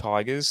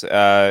Tigers.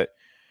 I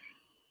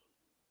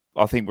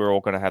think we're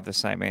all going to have the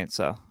same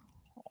answer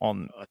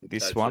on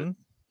this one.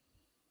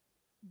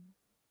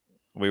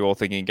 We all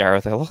thinking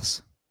Gareth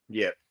Ellis.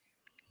 Yeah.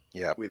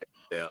 Yeah. Without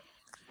doubt.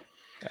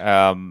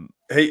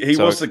 He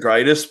So- was the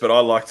greatest, but I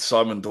liked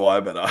Simon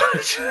Dwyer better.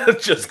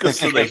 Just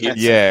because of the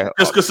hits. Yeah,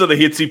 Just because of the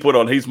hits he put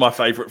on. He's my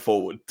favourite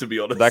forward, to be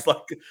honest. That-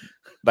 Like,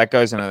 that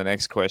goes into the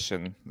next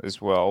question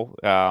as well.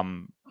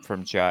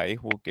 From Jay,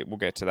 we'll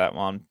get to that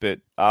one. But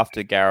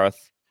after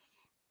Gareth,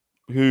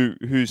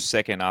 who's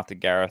second after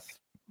Gareth?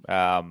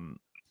 For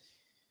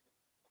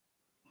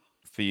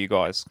you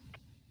guys,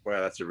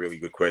 Wow, that's a really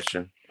good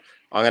question.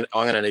 I'm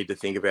gonna need to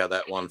think about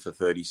that one for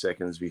 30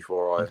 seconds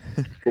before I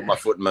put my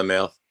foot in my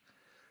mouth.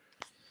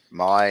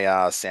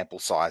 My sample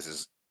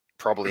size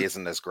probably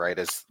isn't as great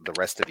as the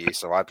rest of you,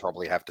 so I'd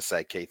probably have to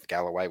say Keith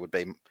Galloway would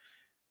be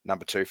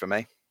number 2 for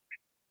me.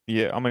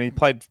 yeah. I mean,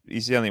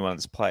 he's the only one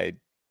that's played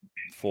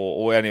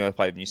only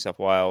played New South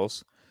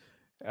Wales.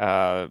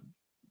 Woodsy.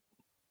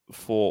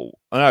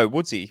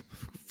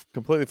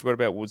 Completely forgot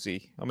about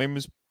Woodsy. I mean,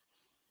 he's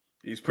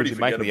could pretty you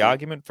make the forgettable.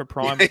 argument for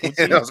prime I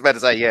Woodsy? was about to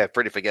say, yeah,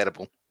 pretty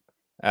forgettable.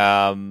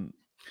 No,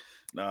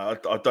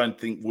 I don't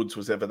think Woods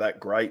was ever that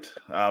great.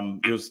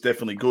 He was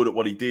definitely good at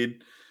what he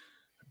did,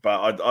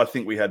 but I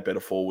think we had better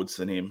forwards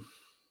than him.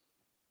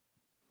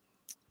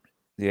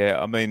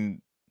 Yeah, I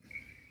mean,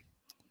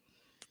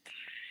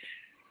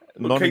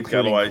 Look, Keith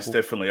Galloway is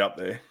definitely up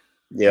there.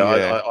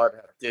 Yeah.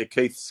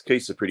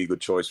 Keith's a pretty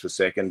good choice for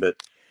second, but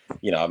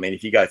I mean,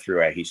 if you go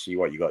through our history,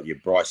 what you got, your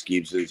Bryce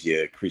Gibbses,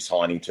 your Chris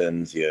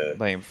Heiningtons, your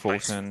Liam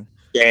Fulton,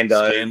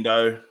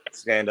 Scando,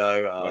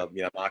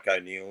 Mark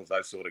O'Neill's,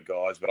 those sort of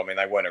guys. But I mean,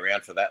 they weren't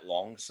around for that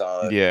long,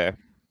 so yeah,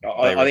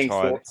 I think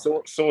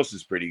Source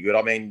is pretty good.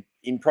 I mean,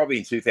 in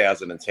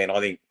 2010, I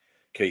think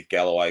Keith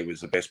Galloway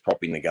was the best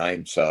prop in the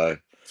game. So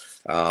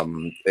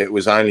it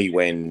was only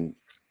when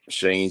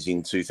Sheens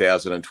in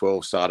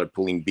 2012 started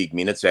pulling big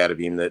minutes out of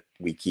him that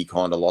he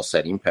kind of lost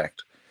that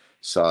impact.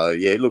 So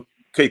yeah, look,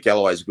 Keith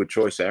Galloway's a good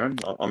choice, Aaron.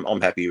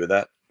 I'm happy with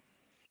that.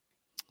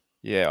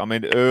 Yeah, I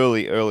mean,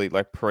 early,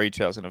 like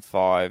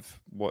pre-2005,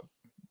 what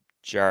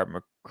Jared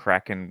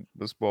McCracken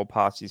was well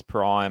past his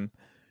prime.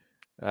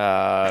 We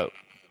had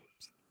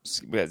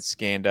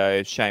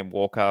Scando, Shane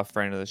Walker,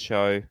 friend of the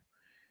show.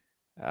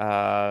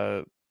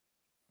 What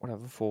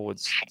other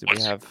forwards did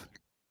we have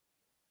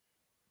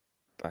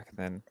back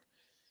then?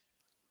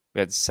 We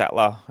had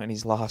Sattler on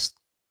his last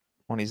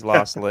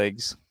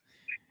legs.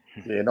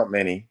 Yeah, not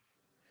many.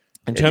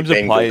 In terms of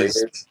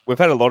players, we've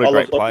had a lot of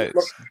great players.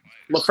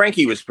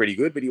 LaFranchi was pretty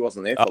good, but he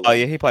wasn't there for long. Oh,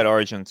 yeah, he played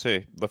Origin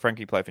too.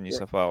 LaFranchi played for New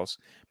South Wales.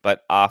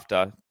 But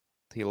after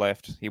he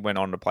left, he went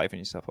on to play for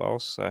New South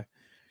Wales. So,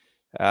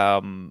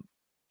 LaFranchi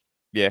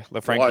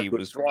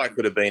Dwyer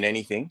could have been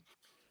anything.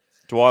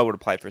 Dwyer would have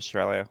played for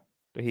Australia.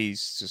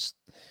 He's just...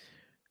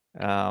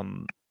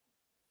 that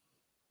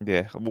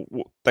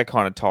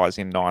kind of ties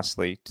in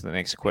nicely to the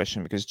next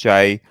question because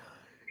Jay,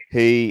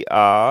 he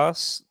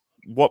asks,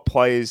 what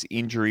player's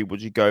injury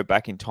would you go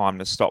back in time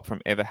to stop from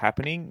ever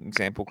happening?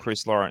 Example,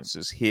 Chris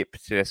Lawrence's hip,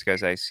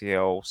 Tedesco's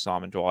ACL,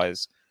 Simon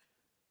Dwyer's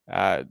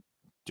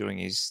doing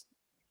his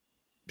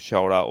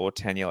shoulder, or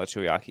Taniela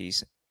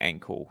Tuiaki's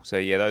ankle. So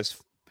yeah, those.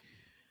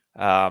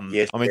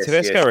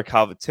 Tedesco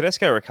recovered.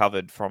 Tedesco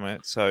recovered from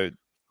it. So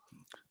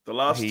the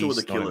last two are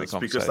the killers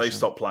because they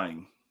stopped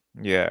playing.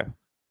 Yeah.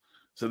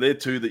 So they're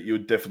two that you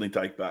would definitely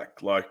take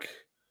back. Like,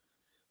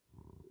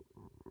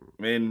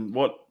 man,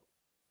 what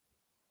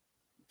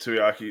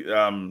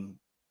Tuiaki,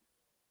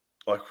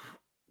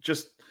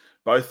 just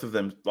both of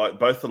them, like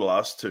both of the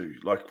last two,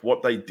 like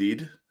what they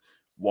did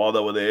while they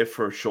were there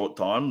for a short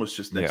time was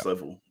just next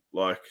level.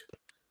 Like,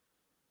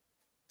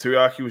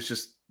 Tuiaki was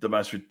just the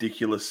most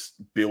ridiculous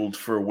build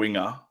for a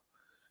winger,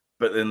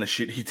 but then the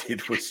shit he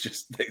did was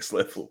just next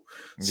level.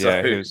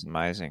 Yeah, it was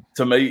amazing.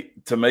 To me,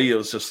 it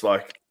was just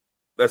like,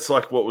 that's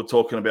like what we're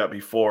talking about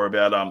before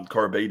about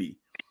Korobidi.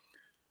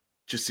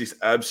 Just this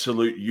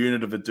absolute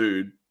unit of a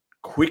dude,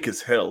 quick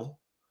as hell,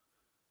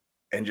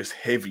 and just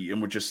heavy,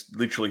 and would just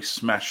literally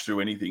smash through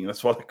anything.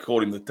 That's why they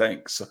called him the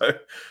tank. So,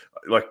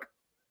 like,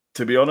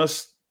 to be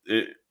honest,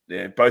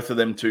 both of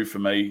them two for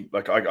me.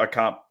 Like, I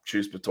can't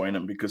choose between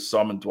them because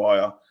Simon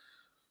Dwyer,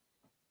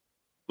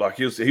 like,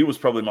 he was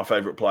probably my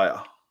favorite player.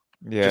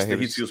 Yeah, just the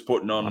hits he was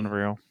putting on,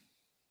 unreal.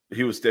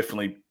 He was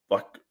definitely,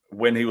 like,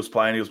 when he was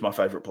playing, he was my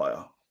favorite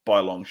player by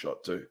a long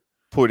shot too.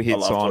 Put hits I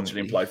loved on. watching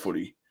him play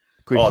footy.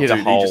 Could hit a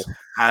hole. He just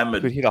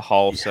hammered. Could hit a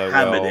hole so well.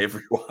 Hammered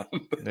everyone.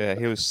 Yeah,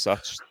 he was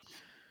such.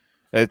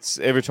 It's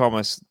every time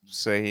I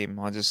see him,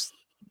 I just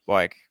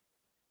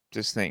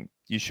think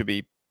you should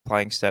be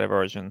playing State of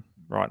Origin,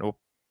 right? Or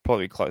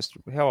probably close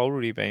to. How old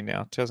would he be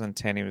now?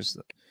 2010. He was.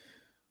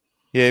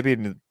 Yeah,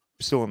 he'd be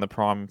still in the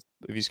prime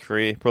of his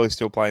career. Probably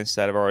still playing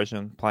State of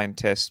Origin, playing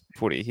Test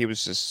footy. He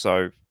was just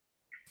so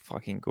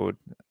fucking good.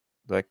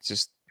 Like,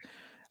 just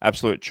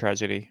absolute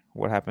tragedy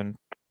what happened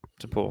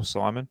to poor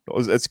Simon.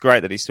 It's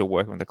great that he's still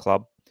working with the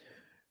club.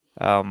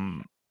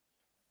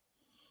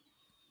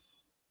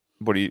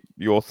 What are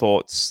your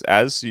thoughts?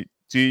 As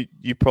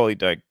you probably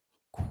don't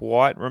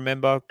quite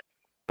remember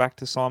back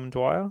to Simon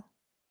Dwyer?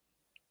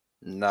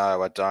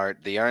 No, I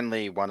don't. The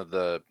only one of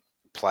the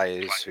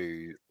players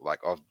who, like,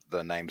 of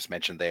the names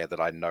mentioned there that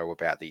I know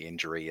about the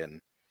injury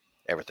and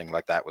everything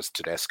like that was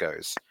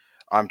Tedesco's.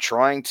 I'm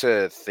trying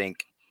to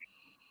think,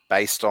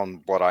 based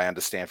on what I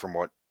understand from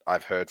what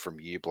I've heard from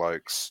you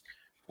blokes,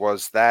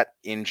 was that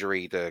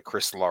injury to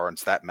Chris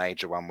Lawrence, that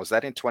major one, was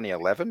that in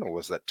 2011 or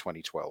was that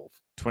 2012?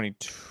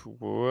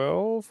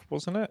 2012,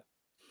 wasn't it?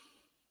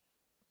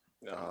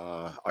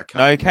 I can't.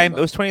 No, he came. remember.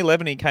 It was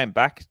 2011. He came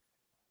back.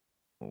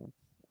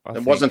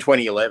 It wasn't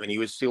 2011. He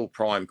was still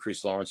prime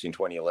Chris Lawrence in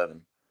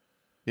 2011.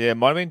 Yeah, it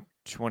might have been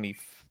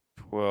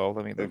 2012.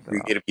 Let me look that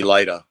up. It'd be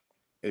later.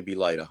 It'd be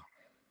later.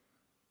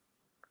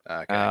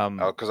 Okay.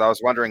 Because I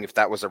was wondering if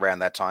that was around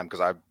that time,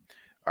 because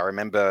I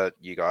remember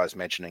you guys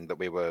mentioning that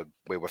we were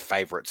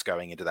favourites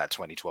going into that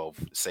 2012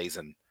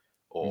 season.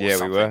 Or Yeah,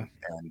 something, we were.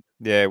 and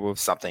Yeah, we'll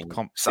something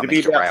It'd be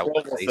about derailed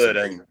 12 the or season.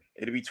 13.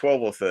 It'd be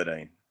 12 or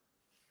 13.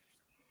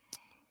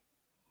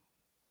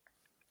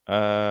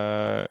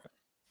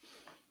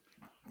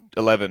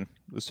 11.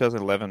 It was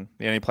 2011.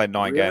 He only played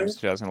 9 Really? games.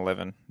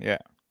 2011. Yeah.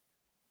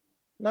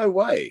 No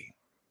way.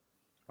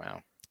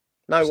 Wow.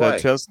 No So way.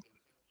 2000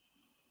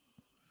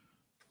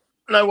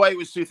 No way it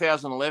was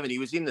 2011. He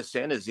was in the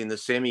centres in the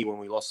semi when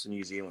we lost to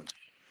New Zealand.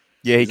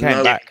 Yeah, he There's came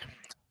no- back.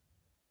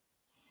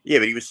 Yeah,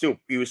 but he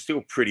was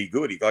still pretty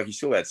good. He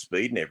still had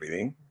speed and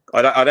everything.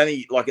 I don't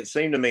think, like, it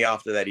seemed to me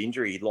after that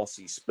injury he'd lost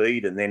his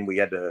speed and then we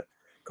had to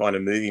kind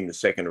of move him to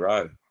second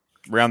row.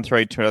 Round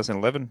 3,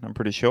 2011. I'm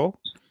pretty sure.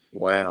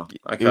 Wow. He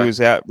Okay.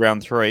 was out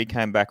round 3.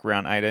 Came back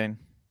round 18.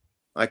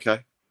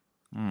 Okay.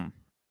 Hmm.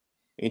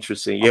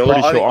 Interesting. I'm Yeah,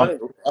 pretty well,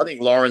 sure I think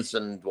Lawrence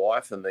and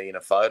Dwight for me in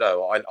a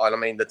photo. I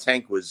mean, the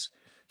tank was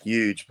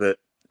huge, but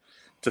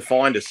to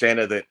find a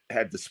centre that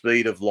had the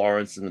speed of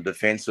Lawrence and the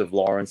defence of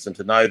Lawrence, and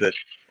to know that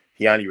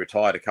he only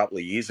retired a couple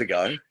of years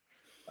ago,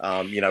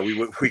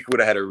 we could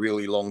have had a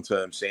really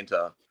long-term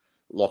centre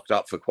locked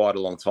up for quite a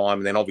long time.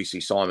 And then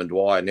obviously Simon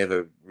Dwyer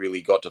never really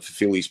got to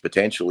fulfil his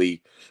potential. We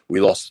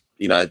lost,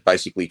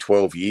 basically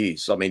 12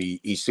 years. I mean,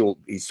 he'd still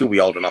be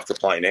old enough to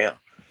play now,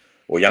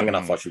 or young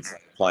enough, I should say,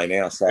 to play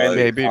now. So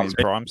Yeah, he'd be in his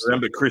prime. still.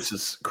 Remember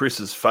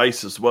Chris's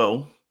face as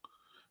well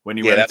when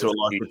he Yeah, went that into was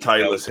like huge. the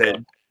Taylor's That was-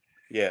 head.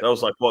 yeah, That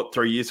was like what,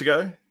 3 years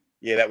ago?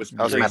 yeah, that was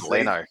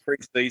Madaleno.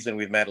 pre-season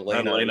with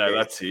Madaleno. Madaleno,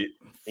 that's it.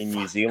 in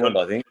New Zealand,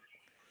 I think.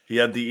 He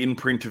had the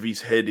imprint of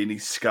his head in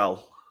his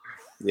skull.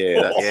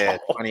 Yeah, that's, Yeah,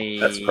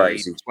 That's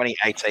crazy.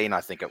 2018, I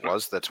think it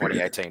was, the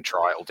 2018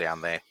 trial down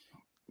there.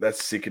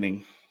 That's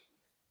sickening.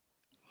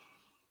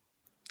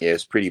 yeah,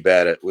 it's pretty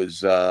bad. It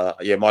was,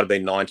 it might have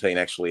been 19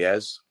 actually. I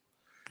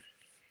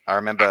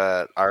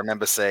remember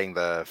seeing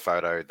the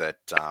photo that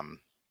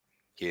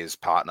his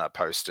partner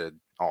posted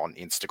on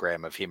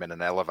Instagram of him in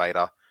an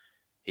elevator.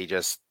 He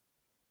didn't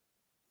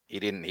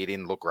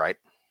look great.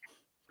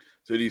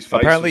 Dude, his face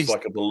Apparently was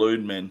like a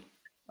balloon, man.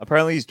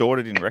 Apparently, his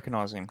daughter didn't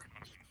recognise him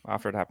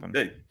after it happened.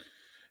 Yeah.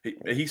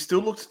 He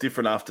still looks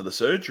different after the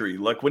surgery.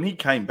 Like when he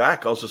came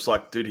back, I was just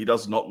like, dude, he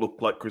does not look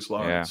like Chris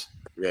Lawrence.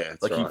 Yeah,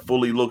 that's Like right.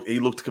 he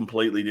looked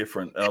completely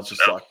different. And I was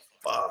just like,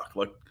 fuck.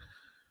 Like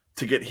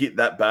to get hit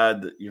that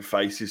bad that your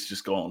face is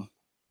just gone.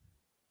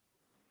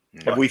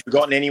 Have we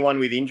forgotten anyone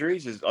with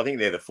injuries? I think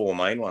they're the 4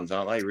 main ones,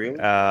 aren't they? Really?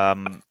 I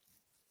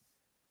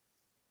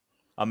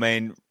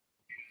mean,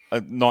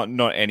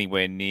 not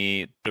anywhere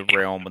near the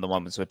realm of the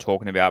ones we're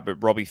talking about,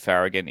 but Robbie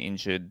Farah getting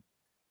injured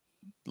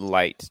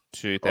late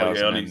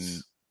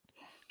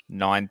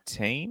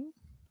 2019.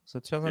 So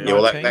 2019. Yeah,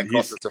 well, that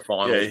cost us the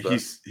finals. Yeah, but-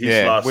 his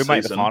yeah, last we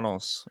make the season.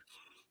 finals.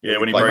 Yeah,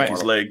 when he played broke finals.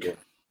 his leg.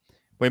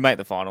 We make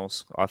the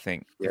finals, I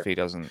think, Yeah. if he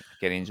doesn't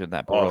get injured in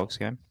that Bulldogs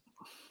game.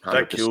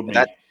 That killed me.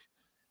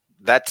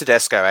 That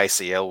Tedesco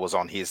ACL was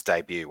on his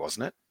debut,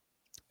 wasn't it?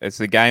 It's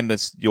the game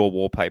that's your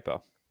wallpaper.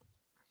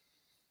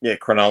 Yeah,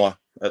 Cronulla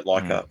at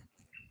Leichhardt.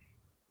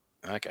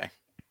 Okay.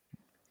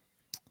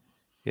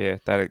 Yeah,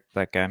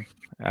 that game.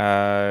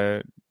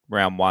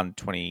 Round 1,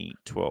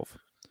 2012.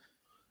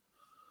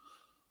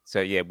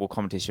 So, yeah, we're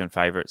competition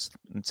favourites.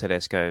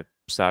 Tedesco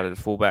started at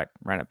fullback,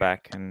 ran it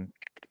back, and,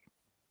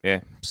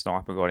 yeah,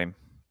 Sniper got him.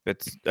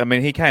 But, I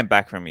mean, he came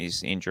back from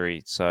his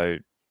injury, so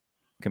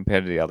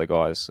compared to the other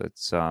guys,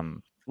 it's...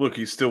 Look,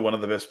 he's still one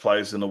of the best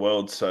players in the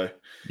world. So,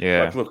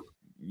 yeah. like, look,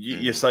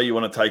 you say you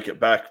want to take it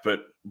back,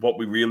 but what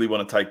we really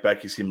want to take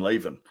back is him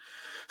leaving.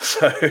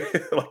 So,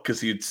 like,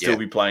 because he'd still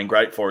be playing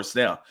great for us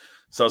now.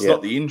 So it's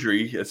not the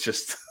injury; it's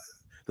just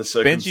the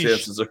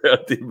circumstances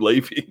around him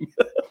leaving.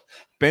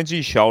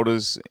 Benji's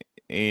shoulders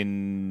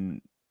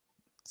in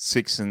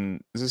 6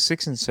 and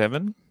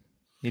 7.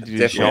 He did his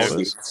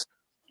Definitely. shoulders.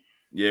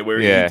 Yeah, where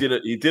Yeah.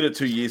 he did it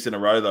 2 years in a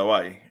row though,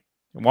 eh?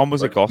 One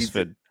was Like, at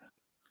Gosford.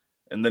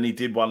 And then he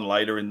did one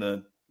later in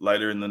the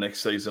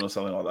next season or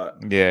something like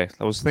that. Yeah,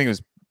 I was thinking it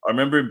was I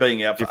remember him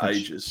being out for different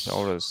ages.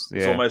 shoulders.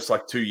 It's Yeah, almost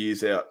like 2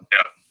 years out.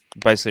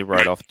 basically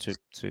rode off two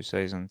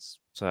seasons.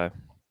 So,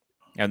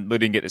 and we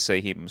didn't get to see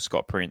him and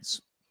Scott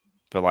Prince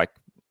for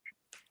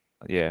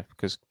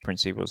because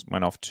Princey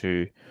went off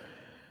to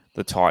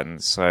the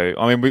Titans. So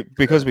I mean,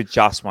 because we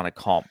just won a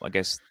comp, I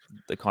guess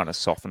they kind of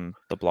softened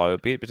the blow a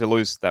bit. But to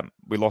lose that,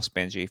 we lost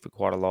Benji for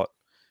quite a lot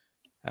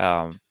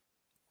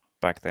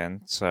back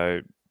then.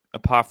 So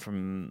apart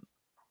from,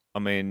 I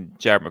mean,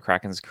 Jared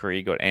McCracken's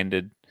career got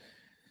ended.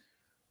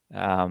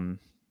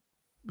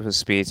 with a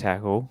spear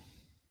tackle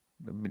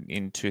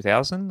in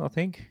 2000, I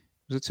think.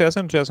 Was it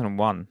 2000 or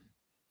 2001?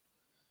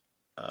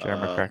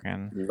 Jeremy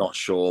McCracken. Not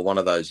sure. One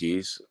of those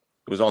years.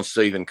 It was on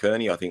Stephen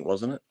Kearney, I think,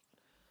 wasn't it?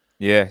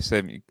 Yeah, so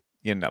you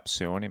ended up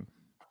suing him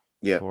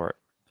for it.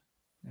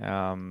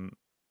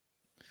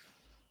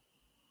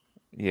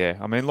 Yeah,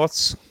 I mean,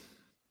 lots...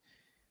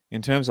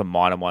 In terms of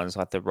minor ones,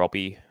 like the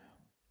Robbie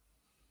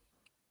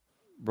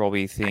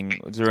thing,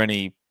 was there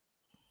any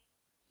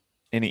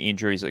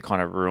injuries that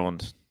kind of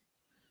ruined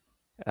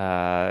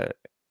our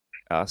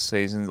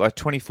season? Like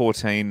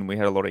 2014, we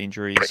had a lot of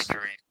injuries.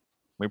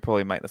 We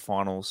probably make the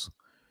finals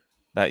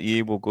that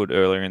year. We're good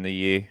earlier in the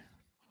year.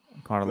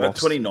 Kind of that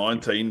lost.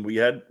 2019, we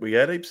had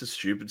heaps of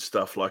stupid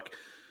stuff. Like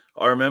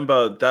I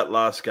remember that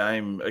last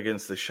game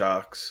against the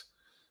Sharks.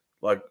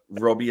 Like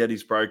Robbie had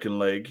his broken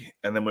leg,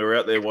 and then we were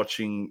out there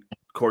watching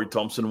Corey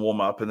Thompson warm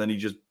up, and then he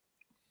just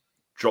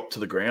dropped to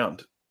the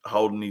ground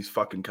holding his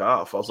fucking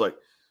calf. I was like,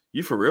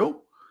 "You for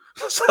real?"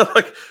 So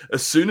like,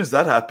 as soon as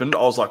that happened, I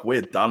was like,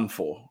 "We're done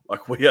for.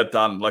 Like, we are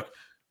done. Like,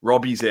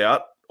 Robbie's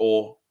out,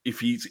 or if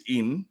he's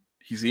in,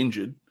 he's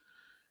injured,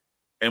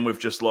 and we've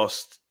just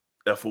lost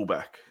our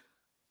fullback."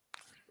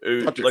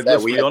 Like,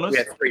 let's be honest, we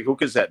had 3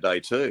 hookers that day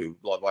too.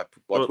 Like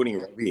by putting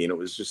Robbie in, it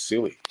was just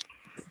silly.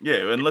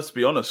 Yeah, and let's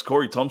be honest,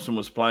 Corey Thompson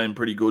was playing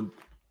pretty good.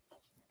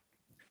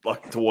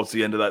 Like towards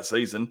the end of that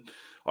season,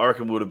 I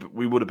reckon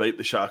we would have beat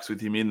the Sharks with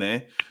him in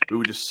there. We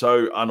were just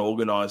so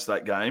unorganised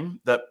that game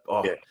that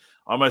I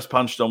almost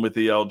punched on with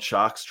the old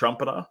Sharks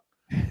trumpeter.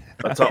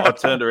 I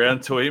turned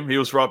around to him. He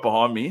was right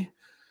behind me.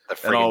 The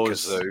freaking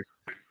kazoo.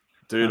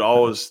 Dude,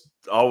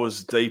 I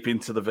was deep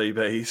into the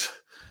VBs,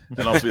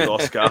 and I was with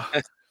Oscar.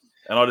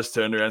 And I just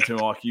turned around to him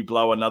like, "You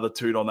blow another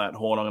toot on that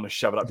horn, I'm going to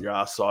shove it up your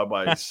ass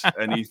sideways."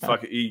 And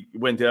he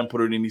went down,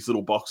 put it in his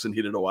little box, and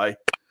hid it away.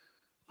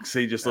 So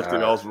he just looked at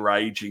me. I was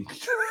raging.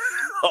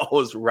 I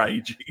was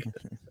raging.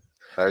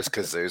 Those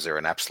kazoos are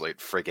an absolute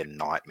friggin'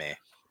 nightmare.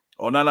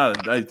 Oh no!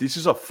 This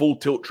is a full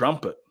tilt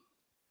trumpet.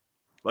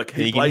 Like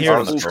he plays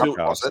a full tilt.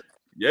 Was it?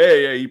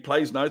 Yeah, he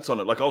plays notes on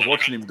it. Like I was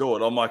watching him do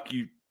it. I'm like,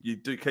 you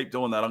do keep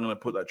doing that. I'm going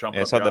to put that trumpet.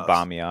 Yeah, it's like the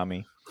Barmy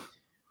Army.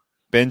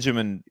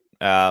 Benjamin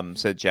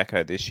said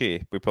Jacko this year.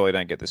 We probably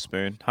don't get the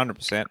spoon.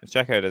 100%. If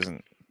Jacko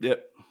doesn't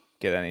get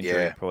an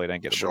injury, we probably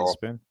don't get the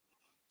spoon.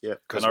 Yeah,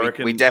 because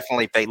we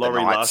definitely beat the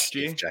Knights last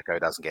year if Jacko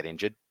doesn't get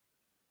injured.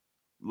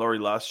 Laurie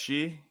last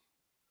year,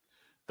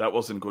 that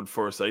wasn't good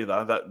for us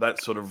either.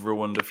 That sort of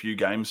ruined a few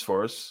games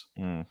for us.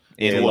 In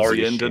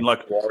the end, and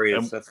like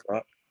Warriors, that's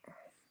right.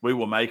 We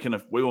were making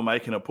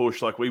a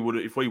push. Like we would,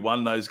 if we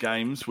won those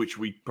games, which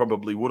we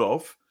probably would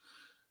have,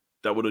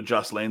 that would have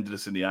just landed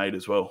us in the 8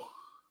 as well.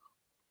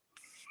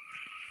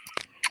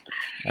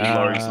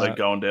 Laurie's leg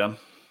going down.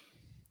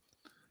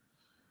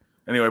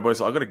 Anyway,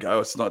 boys, I've got to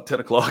go. It's not 10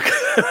 o'clock.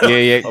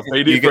 Yeah. I've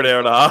been here for an hour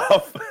and a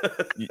half.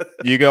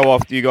 you go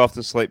off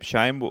to sleep,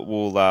 Shane.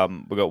 We'll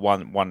we've got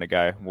one to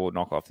go. We'll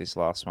knock off this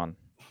last one.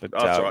 But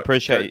right.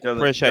 appreciate you.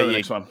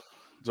 Next one.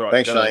 It's all right.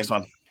 Thanks, Shane. Next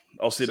one.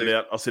 I'll sit it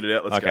out.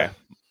 Let's go.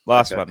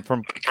 Last one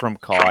from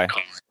Kai.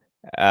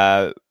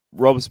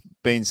 Rob's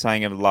been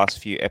saying over the last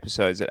few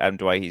episodes that Adam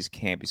Dwayhe's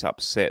camp is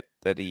upset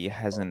that he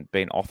hasn't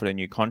been offered a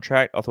new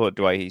contract. I thought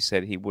Dwayhe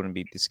said he wouldn't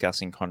be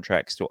discussing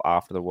contracts till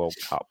after the World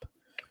Cup.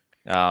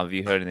 Have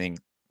you heard anything in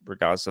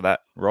regards to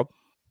that, Rob?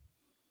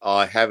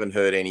 I haven't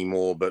heard any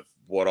more, but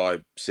what I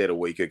said a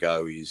week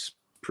ago is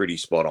pretty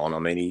spot on. I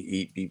mean,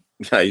 he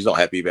he's not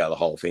happy about the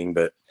whole thing,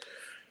 but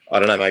I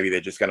don't know. Maybe they're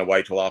just going to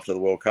wait till after the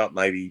World Cup.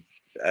 Maybe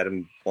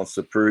Adam wants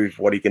to prove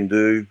what he can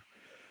do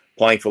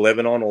playing for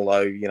Lebanon,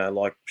 although,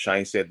 like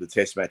Shane said, the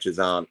test matches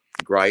aren't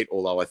great,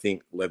 although I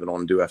think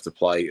Lebanon do have to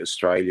play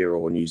Australia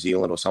or New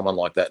Zealand or someone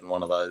like that in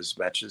one of those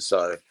matches.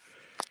 So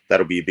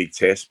that'll be a big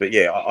test. But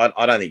yeah,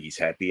 I don't think he's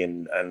happy.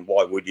 And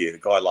why would you? The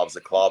guy loves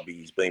the club.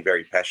 He's been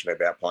very passionate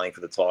about playing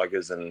for the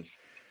Tigers. And,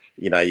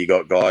 you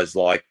got guys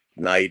like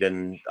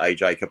Naden,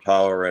 AJ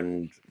Kapoa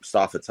and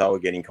Stafford Toa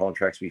getting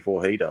contracts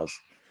before he does.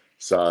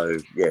 So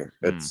yeah,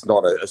 it's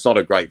not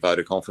a great vote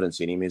of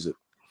confidence in him, is it?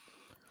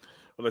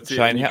 Well, that's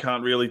Shane, it. You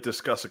can't really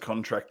discuss a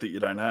contract that you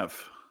don't have.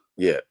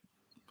 Yeah.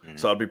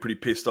 So I'd be pretty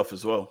pissed off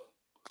as well.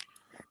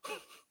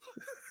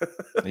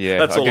 Yeah.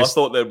 That's all I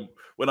thought that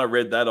when I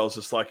read that, I was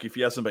just like, if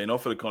he hasn't been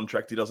offered a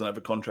contract, he doesn't have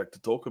a contract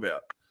to talk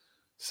about.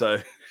 So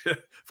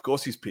of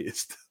course he's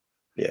pissed.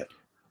 Yeah.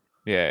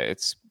 Yeah,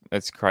 it's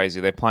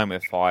crazy. They're playing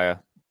with fire,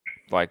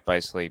 like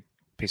basically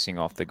pissing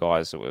off the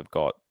guys that we've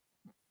got,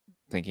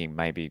 thinking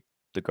maybe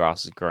the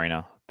grass is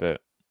greener.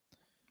 But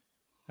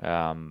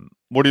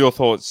what are your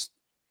thoughts,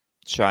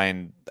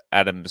 Shane?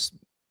 Adams'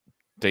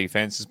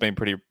 defense has been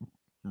pretty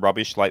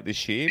rubbish late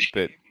this year,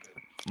 but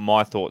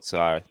my thoughts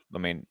are, I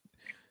mean,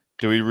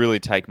 do we really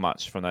take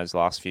much from those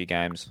last few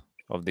games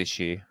of this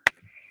year?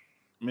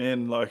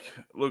 Man,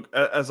 look,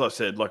 as I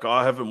said,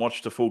 I haven't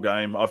watched a full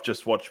game. I've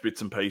just watched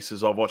bits and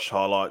pieces. I've watched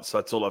highlights.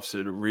 That's all I've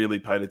sort of really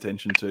paid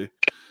attention to.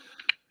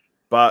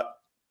 But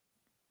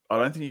I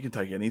don't think you can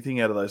take anything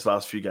out of those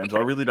last few games. I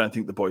really don't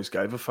think the boys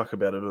gave a fuck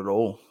about it at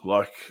all.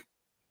 Yeah,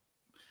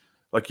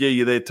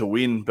 you're there to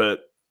win,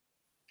 but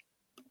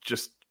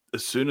just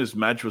as soon as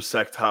Madge was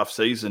sacked half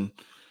season,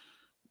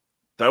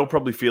 they were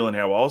probably feeling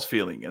how I was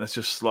feeling. And it's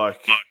just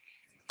like,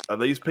 are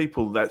these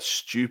people that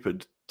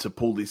stupid to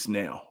pull this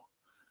now?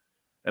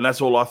 And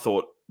that's all I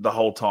thought the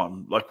whole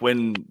time. Like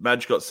when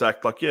Madge got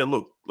sacked, like, yeah,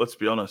 look, let's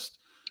be honest.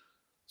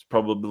 It's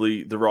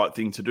probably the right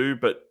thing to do,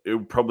 but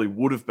it probably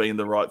would have been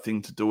the right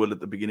thing to do it at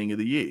the beginning of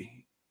the year.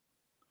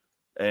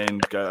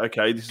 And go,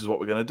 okay, this is what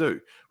we're going to do.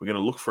 We're going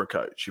to look for a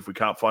coach. If we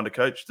can't find a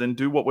coach, then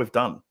do what we've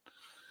done.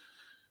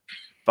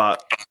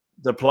 But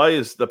the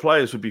players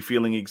would be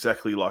feeling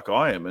exactly like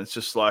I am. It's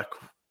just like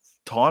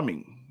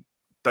timing.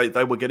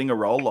 They were getting a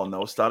roll on. They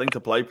were starting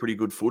to play pretty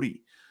good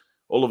footy.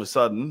 All of a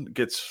sudden,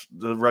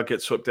 the rug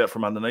gets swept out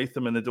from underneath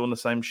them, and they're doing the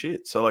same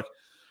shit. So, like,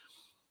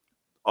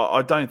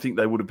 I don't think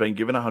they would have been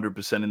given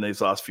 100% in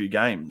these last few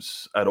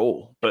games at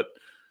all. But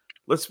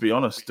let's be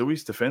honest,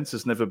 Dewey's defense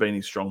has never been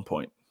his strong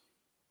point.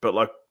 But,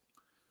 like,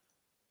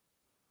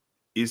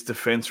 is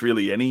defense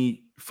really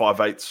any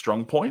 5'8"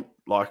 strong point?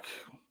 Like,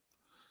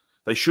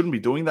 they shouldn't be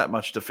doing that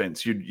much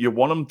defense. You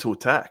want them to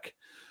attack.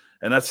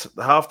 And that's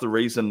half the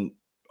reason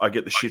I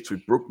get the shits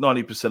with Brooks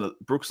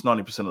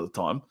 90% of the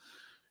time.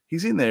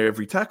 He's in there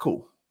every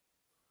tackle.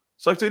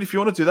 It's like, dude, if you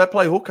want to do that,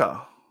 play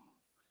hooker.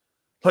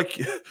 Like,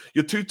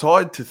 you're too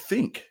tired to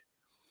think.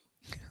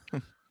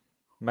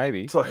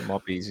 Maybe. It's like, it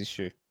might be his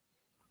issue.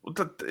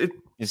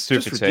 It's too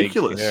just fatigued,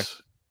 ridiculous. yeah.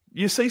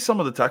 You see some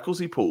of the tackles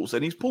he pulls,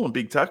 and he's pulling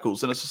big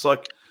tackles, and it's just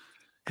like,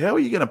 how are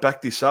you going to back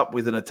this up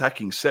with an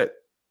attacking set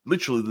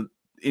literally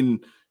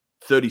in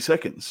 30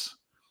 seconds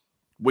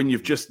when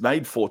you've just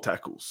made 4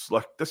 tackles?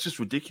 Like, that's just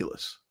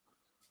ridiculous.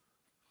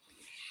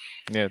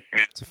 Yeah,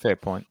 it's a fair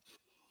point.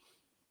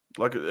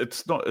 Like,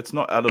 it's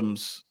not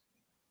Adams'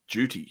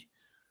 duty.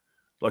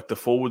 Like, the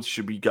forwards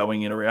should be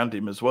going in around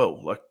him as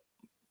well. Like,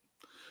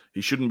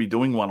 he shouldn't be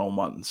doing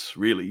one-on-ones,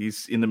 really.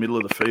 He's in the middle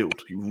of the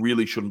field. He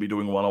really shouldn't be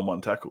doing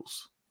one-on-one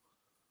tackles.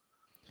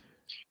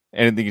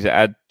 Anything to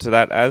add to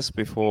that, Az,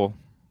 before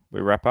we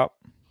wrap up?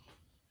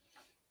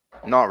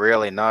 Not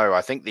really, no.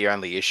 I think the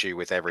only issue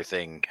with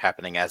everything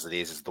happening as it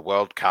is the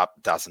World Cup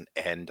doesn't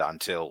end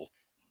until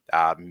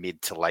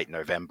mid to late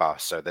November.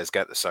 So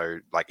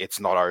it's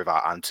not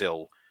over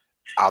until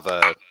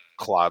other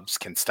clubs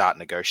can start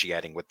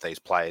negotiating with these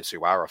players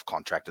who are off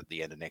contract at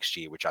the end of next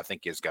year, which I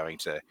think is going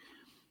to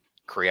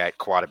create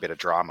quite a bit of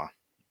drama.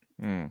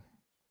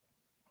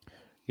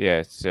 Yeah,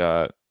 it's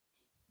going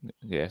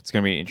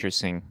to be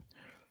interesting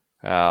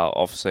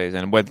off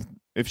season.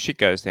 If shit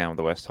goes down with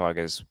the West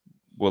Tigers,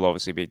 we'll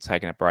obviously be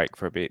taking a break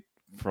for a bit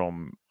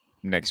from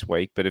next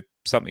week. But if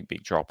something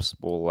big drops,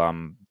 we'll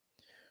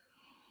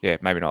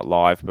maybe not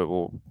live, but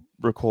we'll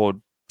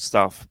record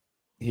stuff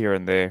here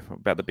and there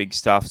about the big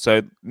stuff.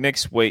 So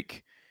next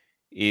week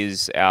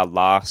is our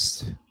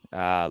last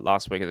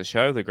week of the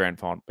show, the grand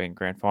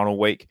final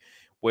week,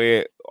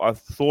 where I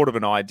thought of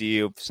an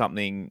idea of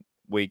something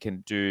we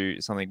can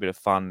do, something a bit of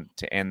fun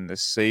to end the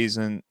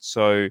season.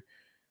 So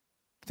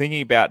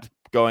thinking about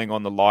going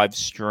on the live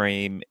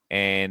stream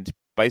and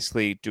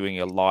basically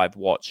doing a live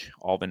watch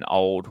of an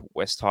old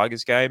West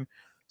Tigers game.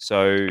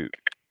 So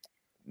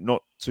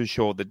not too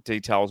sure the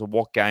details of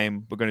what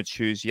game we're going to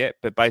choose yet,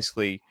 but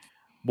basically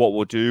what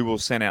we'll do, we'll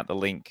send out the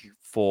link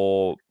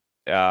for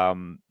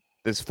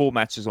there's 4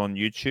 matches on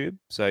YouTube.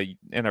 So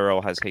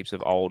NRL has heaps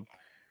of old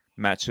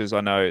matches.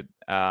 I know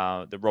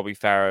the Robbie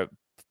Farah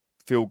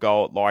field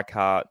goal at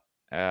Leichhardt,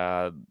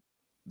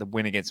 the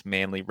win against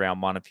Manly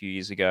round 1 a few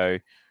years ago.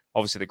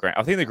 Obviously,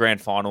 I think the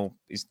grand final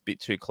is a bit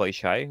too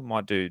cliche.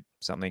 Might do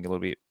something a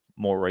little bit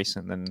more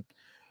recent than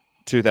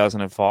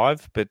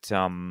 2005. But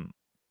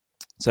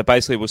so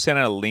basically, we'll send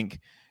out a link.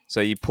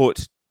 So you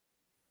put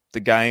the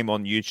game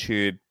on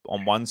YouTube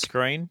on one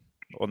screen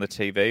on the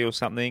TV or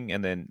something,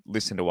 and then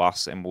listen to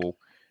us, and we'll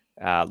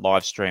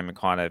live stream and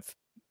kind of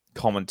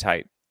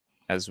commentate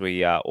as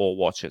we all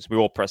watch it. So we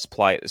all press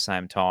play at the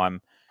same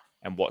time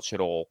and watch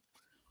it all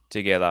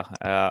together.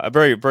 A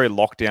very, very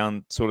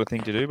lockdown sort of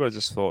thing to do, but I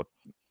just thought,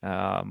 be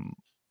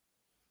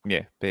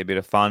a bit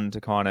of fun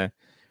to kind of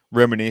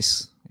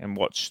reminisce and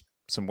watch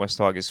some West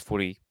Tigers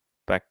footy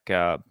back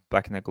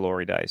in the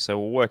glory days. So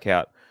we'll work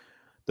out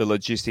the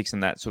logistics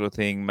and that sort of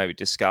thing, maybe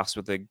discuss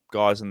with the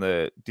guys in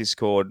the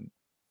Discord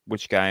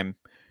which game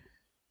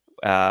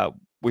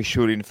we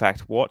should in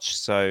fact watch.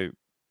 So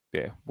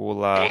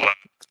we'll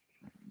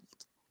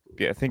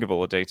think of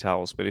all the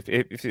details. But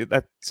if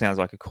that sounds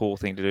like a cool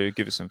thing to do,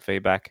 give us some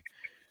feedback.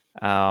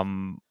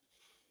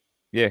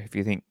 If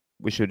you think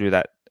we should do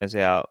that as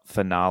our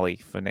finale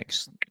for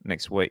next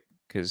week,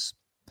 because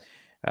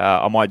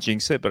I might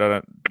jinx it, but I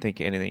don't think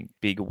anything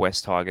big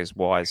West Tigers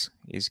wise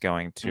is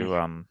going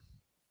to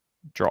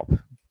drop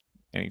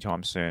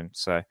anytime soon.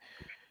 So,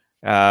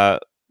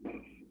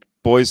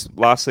 boys,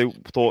 lastly,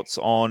 thoughts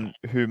on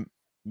who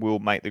will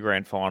make the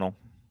grand final?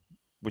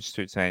 Which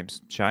 2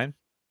 teams, Shane?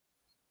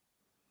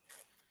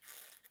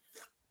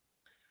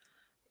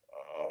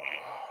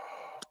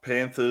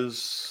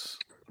 Panthers,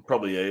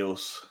 probably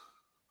Eels.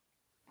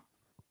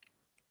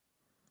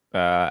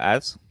 I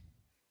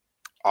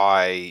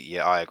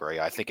agree.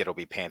 I think it'll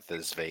be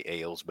Panthers v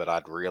Eels, but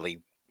I'd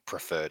really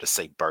prefer to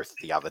see both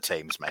the other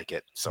teams make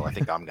it. So I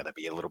think I'm going to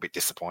be a little bit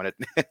disappointed.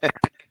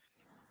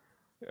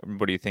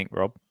 What do you think,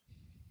 Rob?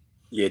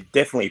 Yeah,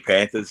 definitely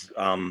Panthers.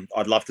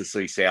 I'd love to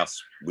see Souths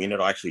win it.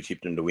 I actually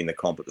tipped them to win the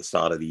comp at the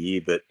start of the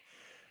year, but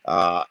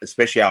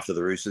especially after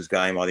the Roosters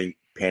game, I think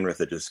Penrith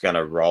are just going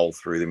to roll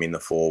through them in the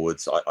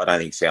forwards. I don't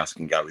think Souths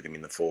can go with them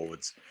in the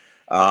forwards.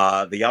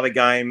 The other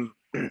game,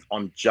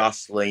 I'm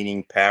just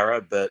leaning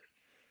Para, but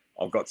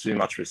I've got too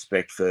much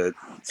respect for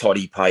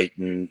Toddy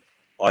Payton.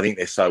 I think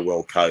they're so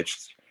well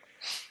coached.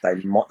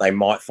 They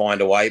might find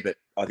a way, but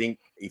I think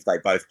if they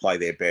both play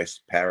their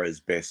best,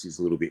 Para's best is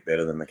a little bit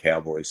better than the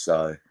Cowboys.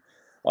 So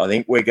I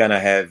think we're going to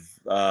have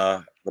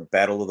the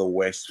Battle of the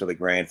West for the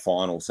grand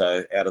final.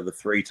 So out of the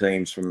three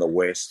teams from the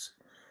West,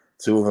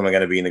 two of them are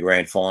going to be in the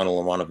grand final,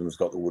 and one of them's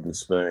got the wooden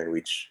spoon,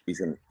 which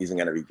isn't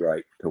going to be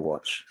great to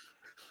watch.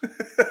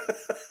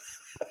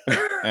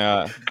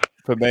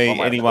 For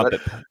me,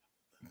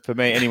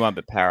 anyone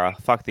but Para.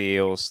 Fuck the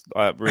Eels.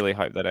 I really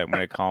hope they don't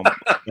win a comp.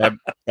 They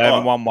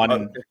haven't won one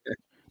in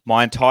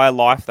my entire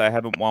life. They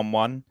haven't won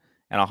one,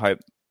 and I hope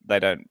they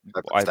don't.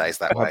 Hope it stays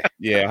that way.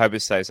 Yeah, I hope it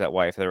stays that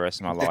way for the rest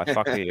of my life.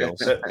 Fuck the Eels.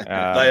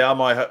 They are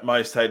my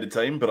most hated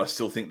team, but I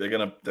still think they're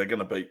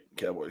gonna beat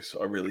Cowboys.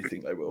 I really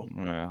think they will.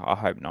 I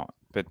hope not.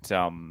 But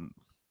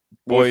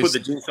we'll put the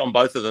jinx on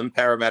both of them.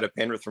 Parramatta,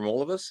 Penrith from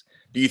all of us.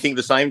 Do you think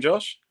the same,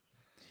 Josh?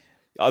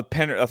 I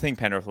think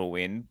Penrith will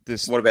win.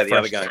 What about the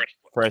other game?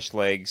 Fresh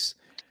legs.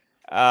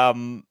 A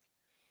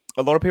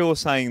lot of people are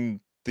saying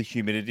the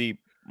humidity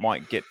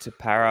might get to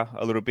Para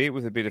a little bit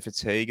with a bit of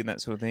fatigue and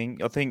that sort of thing.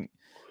 I think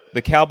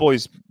the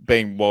Cowboys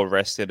being well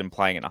rested and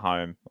playing at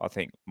home, I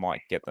think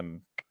might get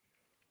them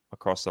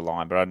across the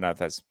line. But I don't know if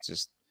that's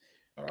just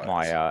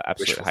my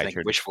absolute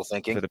hatred. Wishful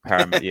thinking for the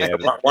Parramatta. Yeah,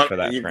 for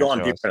that you've franchise.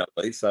 Gone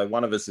differently. So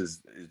one of us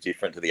is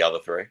different to the other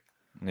three.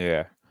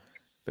 Yeah,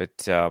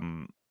 but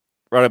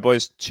righto,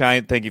 boys.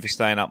 Shane, thank you for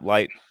staying up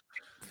late.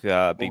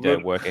 Big day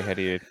of work ahead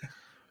of you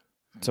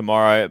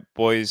tomorrow,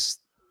 boys.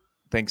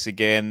 Thanks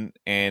again,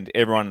 and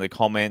everyone in the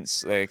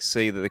comments. They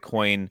see that the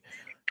Queen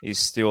is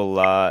still,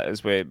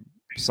 as we're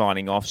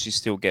signing off, she's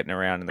still getting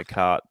around in the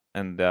cart,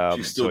 and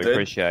still we dead.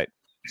 appreciate.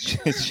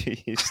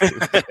 She's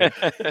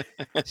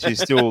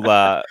still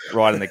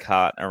riding the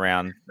cart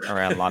around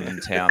London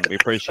town. We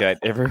appreciate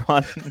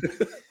everyone.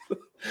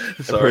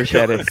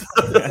 Appreciate it.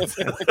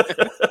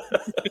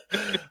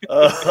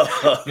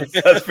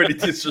 That's pretty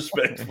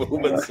disrespectful,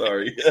 but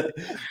sorry.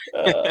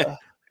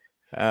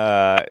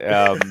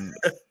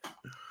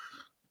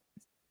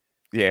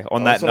 Yeah,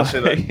 on that note. I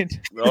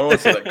don't want to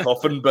see that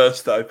coffin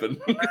burst open.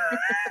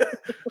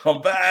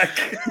 I'm back.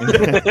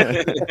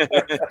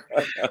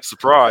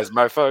 Surprise,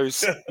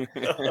 mofos.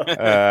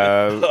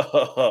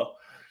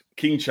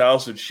 King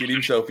Charles would shit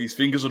himself. His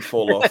fingers would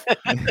fall off.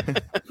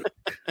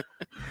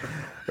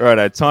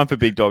 Righto, time for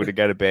Big Dog to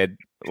go to bed.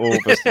 All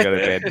of us to go to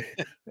bed.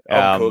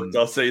 I'm cooked.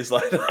 I'll see you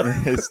later.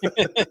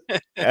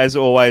 As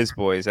always,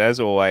 boys,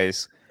 even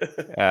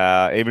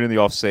in the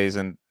off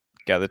season,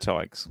 go the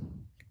Tigers.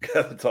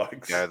 Go the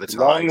Tigers. Go the Tigers.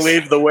 Long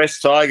live the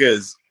West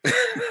Tigers.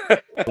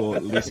 For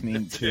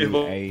listening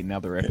to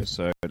another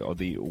episode of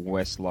the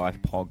West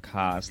Life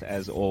podcast.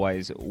 As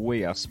always,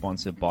 we are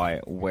sponsored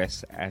by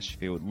West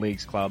Ashfield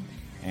Leagues Club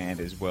and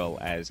as well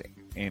as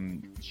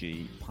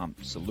MG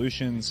Pump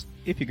Solutions.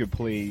 If you could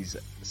please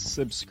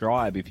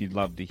subscribe if you'd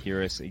love to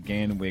hear us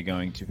again. We're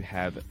going to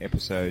have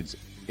episodes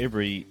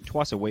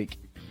twice a week,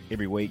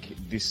 every week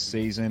this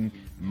season,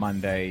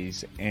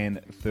 Mondays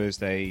and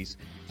Thursdays.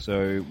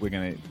 So we're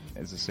going to,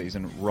 as the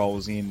season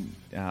rolls in,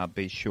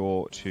 be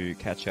sure to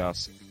catch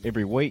us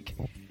every week.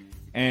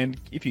 And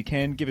if you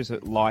can, give us a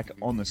like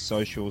on the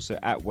socials, so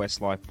at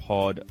Westlife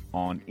Pod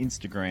on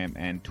Instagram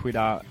and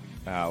Twitter.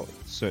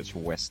 Search for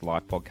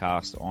Westlife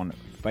Podcast on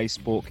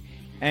Facebook.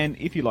 And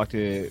if you'd like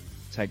to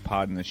take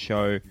part in the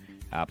show,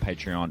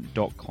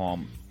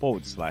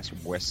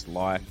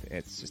 patreon.com/Westlife.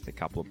 It's just a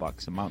couple of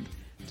bucks a month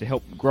to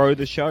help grow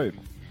the show.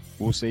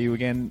 We'll see you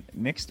again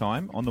next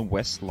time on the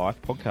West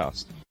Life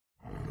Podcast.